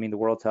 it would mean the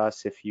world to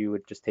us if you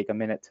would just take a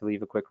minute to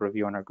leave a quick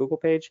review on our Google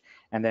page.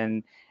 And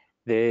then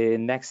the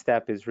next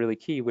step is really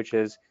key, which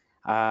is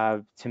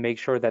to make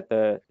sure that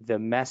the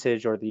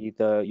message or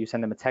you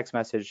send them a text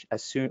message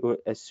as soon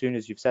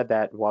as you've said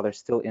that, while they're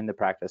still in the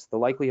practice. The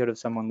likelihood of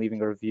someone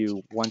leaving a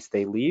review once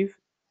they leave,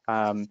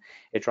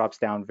 it drops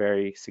down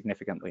very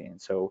significantly. And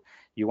so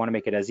you want to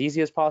make it as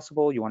easy as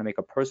possible. You want to make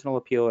a personal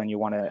appeal, and you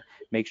want to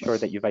make sure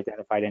that you've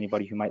identified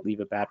anybody who might leave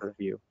a bad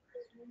review.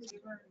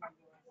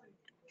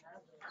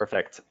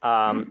 Perfect.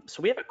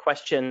 So we have a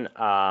question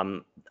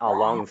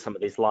along some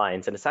of these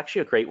lines, and it's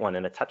actually a great one,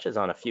 and it touches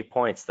on a few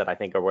points that I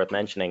think are worth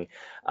mentioning.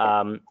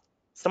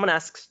 Someone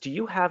asks, do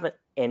you have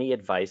any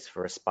advice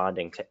for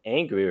responding to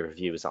angry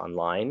reviews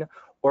online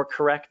or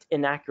correct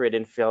inaccurate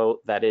info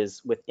that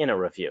is within a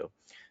review?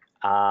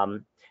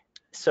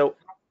 So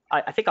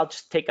I think I'll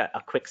just take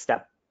a quick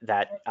step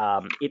that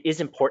it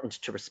is important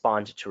to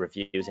respond to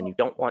reviews, and you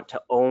don't want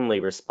to only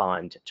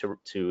respond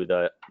to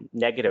the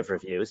negative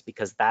reviews,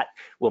 because that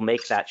will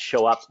make that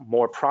show up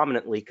more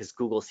prominently because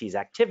Google sees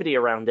activity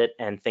around it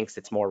and thinks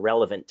it's more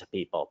relevant to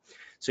people.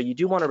 So you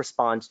do want to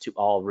respond to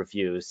all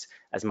reviews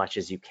as much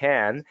as you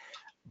can,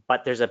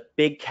 but there's a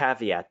big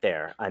caveat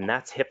there, and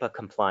that's HIPAA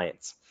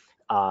compliance.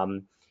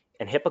 And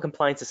HIPAA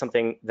compliance is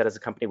something that as a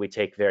company we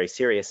take very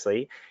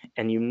seriously,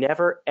 and you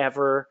never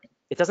ever,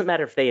 it doesn't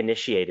matter if they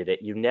initiated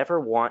it, you never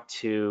want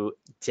to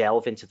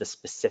delve into the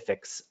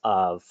specifics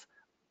of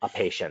a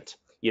patient.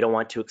 You don't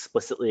want to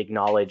explicitly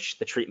acknowledge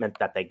the treatment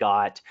that they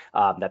got,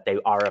 that they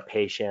are a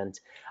patient.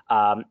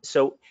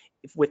 So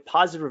with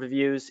positive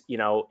reviews,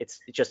 it's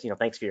just,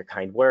 thanks for your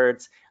kind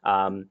words.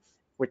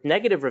 With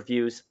negative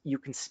reviews, you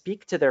can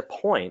speak to their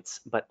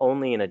points, but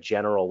only in a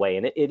general way.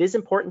 And it is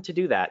important to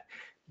do that.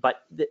 But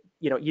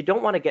you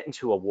don't want to get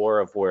into a war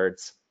of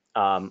words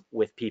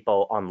with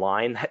people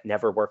online. That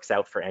never works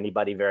out for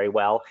anybody very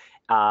well.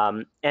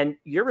 And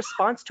your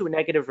response to a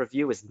negative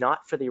review is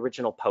not for the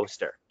original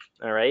poster,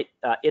 all right?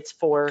 It's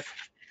for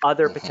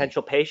other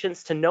potential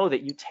patients to know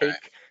that you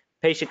take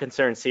patient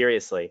concerns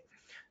seriously.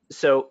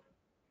 So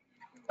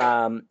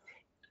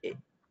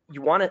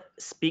you want to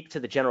speak to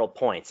the general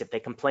points. If they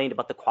complained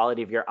about the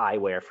quality of your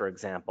eyewear, for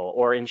example,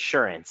 or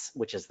insurance,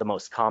 which is the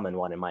most common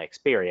one in my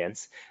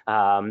experience,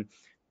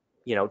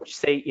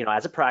 say,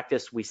 as a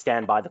practice, we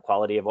stand by the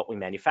quality of what we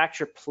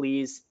manufacture.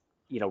 Please,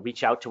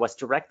 reach out to us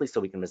directly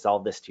so we can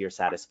resolve this to your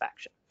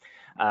satisfaction.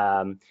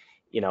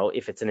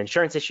 If it's an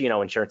insurance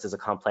issue, insurance is a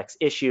complex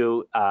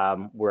issue.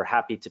 We're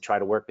happy to try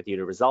to work with you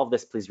to resolve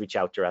this. Please reach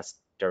out to us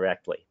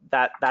directly.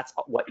 That's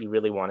what you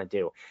really want to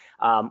do.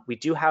 We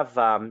do have,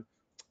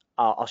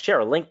 I'll share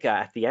a link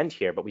at the end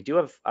here, but we do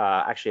have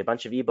actually a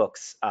bunch of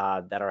ebooks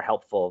that are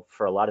helpful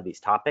for a lot of these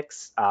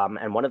topics.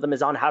 And one of them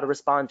is on how to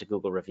respond to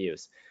Google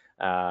reviews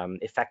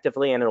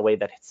effectively and in a way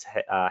that it's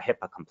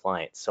HIPAA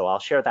compliant. So I'll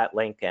share that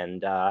link,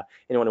 and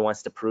anyone who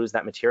wants to peruse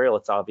that material,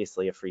 it's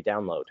obviously a free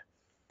download.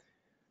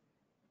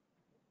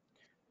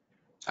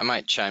 I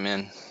might chime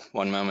in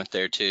one moment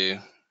there too.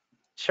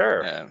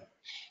 Sure.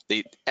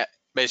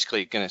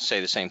 Basically going to say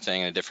the same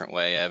thing in a different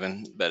way,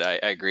 Evan, but I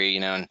agree,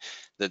 and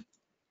the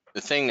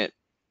thing that,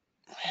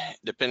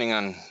 depending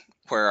on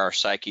where our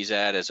psyche's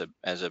at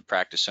as a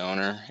practice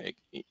owner,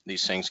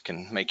 these things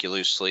can make you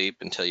lose sleep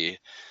until you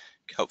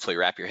hopefully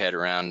wrap your head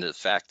around the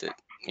fact that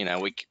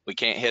we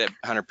can't hit it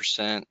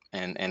 100%,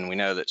 and we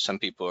know that some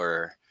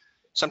people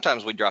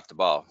sometimes we drop the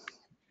ball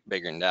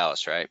bigger than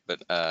Dallas, right?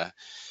 But I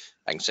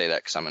can say that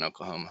because I'm in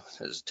Oklahoma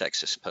as a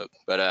Texas poke.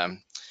 But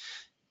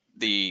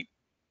the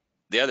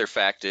other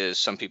fact is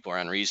some people are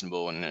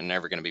unreasonable and they're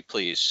never going to be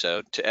pleased.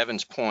 So to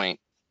Evan's point,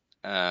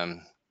 that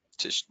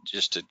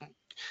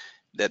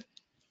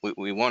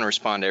we want to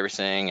respond to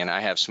everything, and I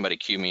have somebody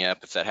queue me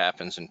up if that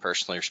happens and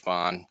personally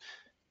respond,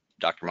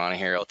 Dr. Monty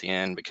Harrell at the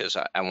end, because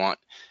I want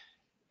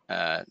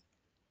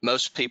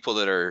most people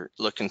that are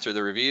looking through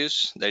the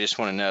reviews, they just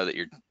want to know that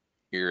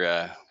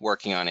you're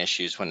working on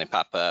issues when they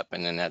pop up,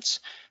 and then that's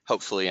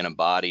hopefully in a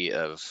body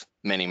of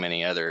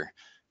many other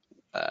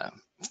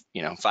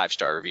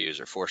 5-star reviews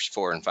or 4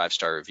 and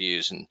 5-star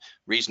reviews, and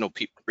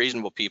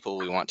reasonable people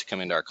we want to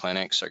come into our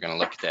clinics are going to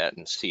look at that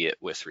and see it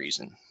with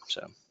reason.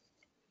 So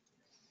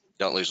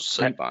don't lose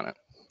sleep on it.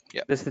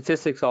 Yeah. The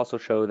statistics also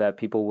show that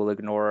people will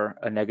ignore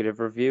a negative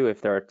review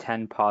if there are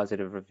 10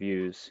 positive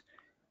reviews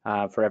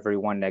for every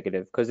 1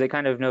 negative, because they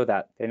kind of know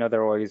that. They know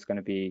there are always going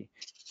to be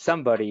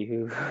somebody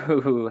who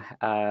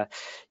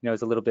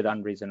is a little bit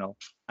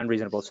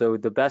unreasonable. So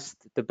the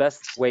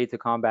best way to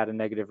combat a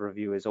negative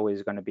review is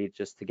always going to be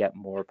just to get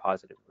more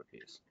positive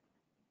reviews.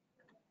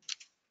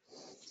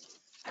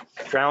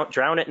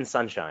 Drown it in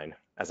sunshine,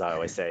 as I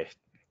always say.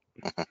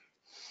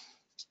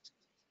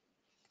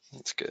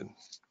 That's good.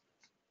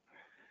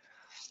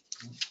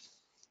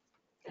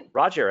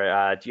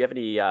 Roger, do you have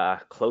any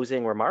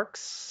closing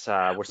remarks?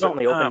 We're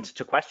certainly open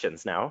to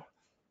questions now.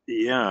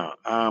 Yeah,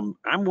 I'm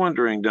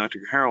wondering, Dr.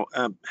 Harrell,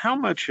 how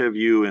much have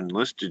you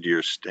enlisted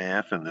your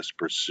staff in this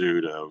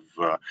pursuit of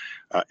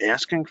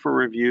asking for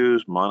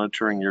reviews,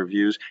 monitoring your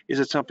reviews? Is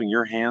it something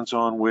you're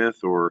hands-on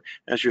with, or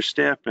has your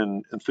staff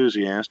been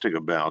enthusiastic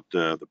about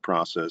the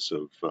process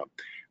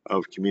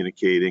of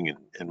communicating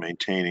and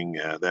maintaining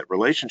that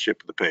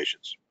relationship with the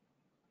patients?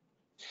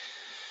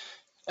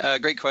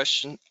 Great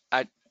question.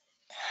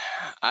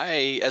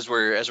 As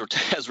we're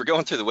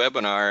going through the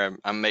webinar,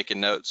 I'm making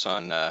notes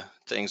on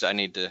things I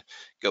need to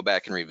go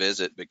back and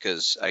revisit,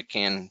 because I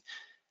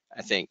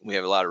think we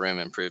have a lot of room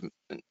improvement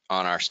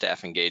on our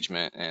staff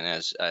engagement. And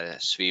as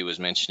Svi was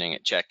mentioning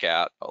at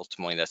checkout,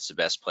 ultimately that's the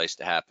best place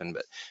to happen.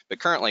 But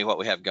currently what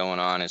we have going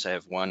on is I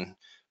have one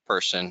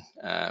person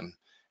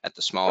at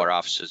the smaller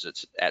offices.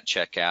 It's at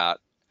checkout.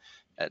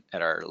 At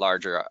our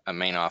larger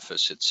main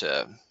office, it's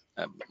a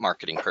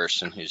marketing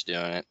person who's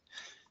doing it.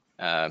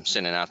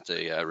 Sending out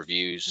the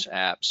reviews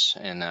apps,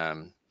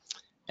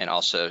 and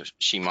also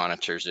she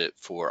monitors it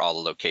for all the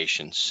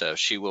locations. So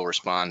she will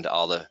respond to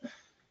all the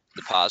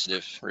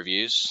positive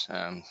reviews.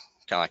 Kind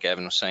of like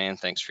Evan was saying,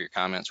 thanks for your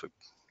comments. We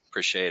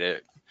appreciate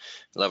it.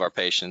 Love our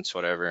patients,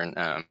 whatever.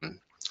 And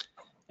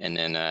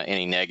then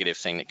any negative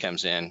thing that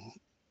comes in,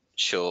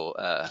 she'll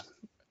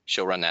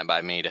run that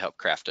by me to help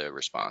craft a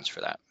response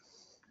for that.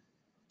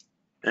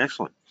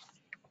 Excellent.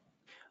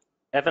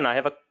 Evan, I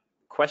have a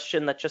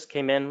question that just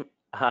came in.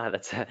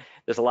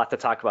 There's a lot to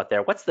talk about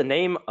there. What's the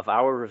name of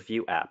our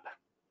review app?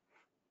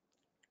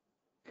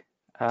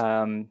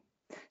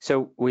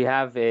 So we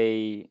have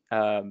a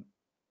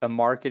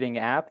marketing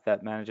app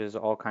that manages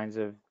all kinds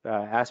of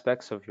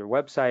aspects of your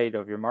website,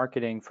 of your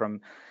marketing, from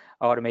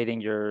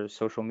automating your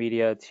social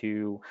media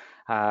to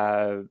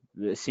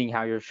seeing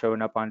how you're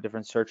showing up on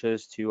different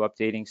searches, to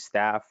updating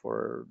staff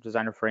or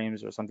designer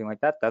frames or something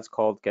like that. That's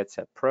called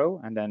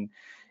EyeCarePro. And then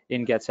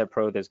in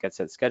EyeCarePro, there's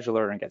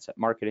EyeCareScheduler and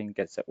EyeCareMarketing,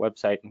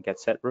 EyeCareWebsite, and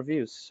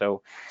EyeCareReviews.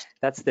 So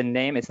that's the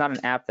name. It's not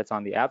an app that's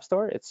on the App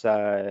Store. It's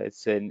a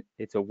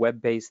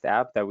web-based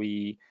app that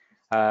we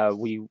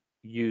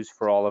use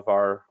for all of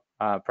our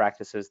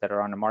practices that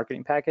are on a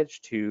marketing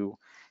package to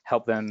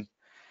help them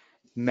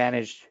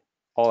manage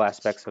all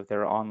aspects of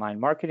their online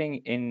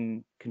marketing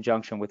in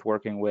conjunction with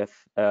working with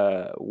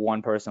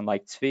one person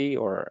like Tzvi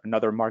or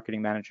another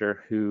marketing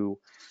manager who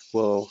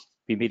will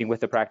be meeting with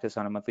the practice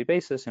on a monthly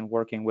basis and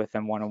working with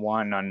them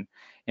one-on-one on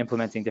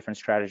implementing different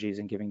strategies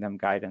and giving them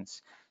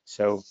guidance.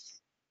 So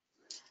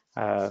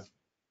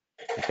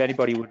if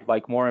anybody would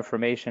like more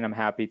information, I'm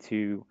happy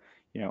to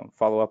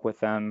follow up with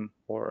them,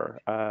 or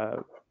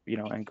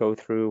and go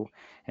through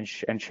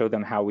and show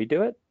them how we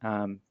do it.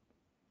 But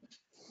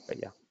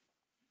yeah.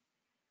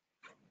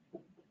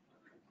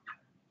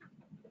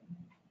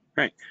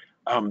 Great.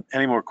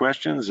 Any more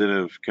questions that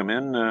have come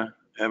in,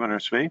 Evan or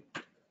Svi?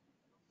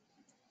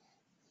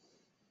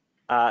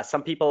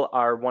 Some people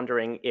are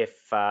wondering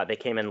if they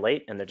came in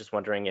late, and they're just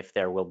wondering if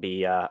there will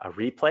be a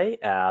replay.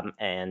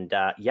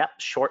 Yeah,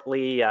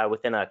 shortly,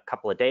 within a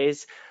couple of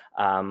days,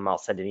 I'll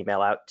send an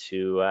email out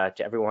to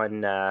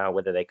everyone,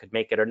 whether they could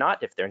make it or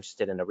not. If they're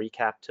interested in a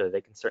recap,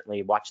 they can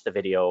certainly watch the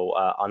video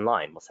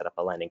online. We'll set up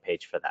a landing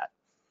page for that.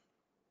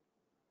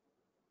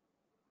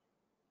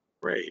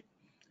 Great.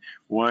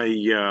 Why,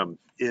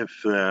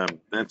 if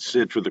that's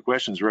it for the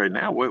questions right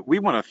now, we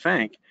want to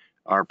thank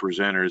our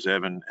presenters,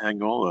 Evan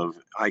Engel of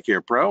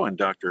EyeCarePro and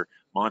Dr.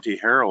 Monty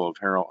Harrell of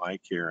Harrell Eye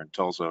Care in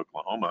Tulsa,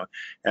 Oklahoma.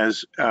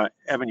 As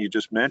Evan, you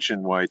just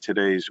mentioned, why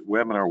today's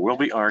webinar will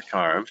be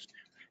archived,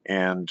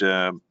 and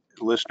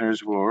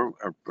listeners will,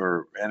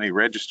 or any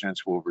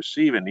registrants will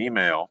receive an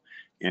email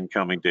in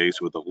coming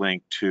days with a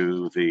link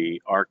to the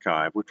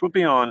archive, which will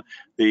be on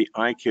the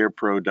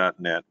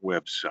EyeCarePro.net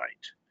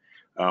website.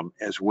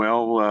 As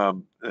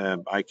well,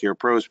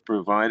 EyeCarePro has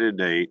provided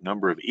a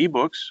number of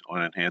ebooks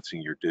on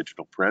enhancing your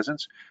digital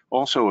presence,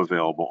 also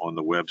available on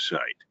the website.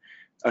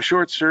 A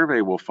short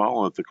survey will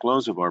follow at the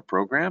close of our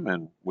program,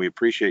 and we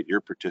appreciate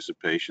your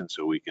participation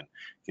so we can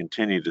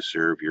continue to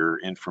serve your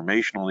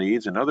informational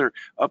needs and other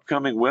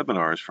upcoming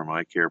webinars from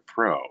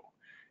EyeCarePro.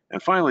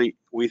 And finally,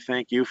 we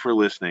thank you for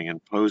listening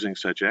and posing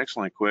such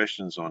excellent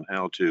questions on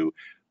how to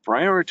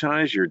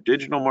prioritize your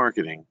digital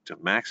marketing to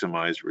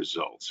maximize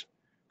results.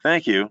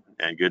 Thank you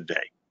and good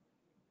day.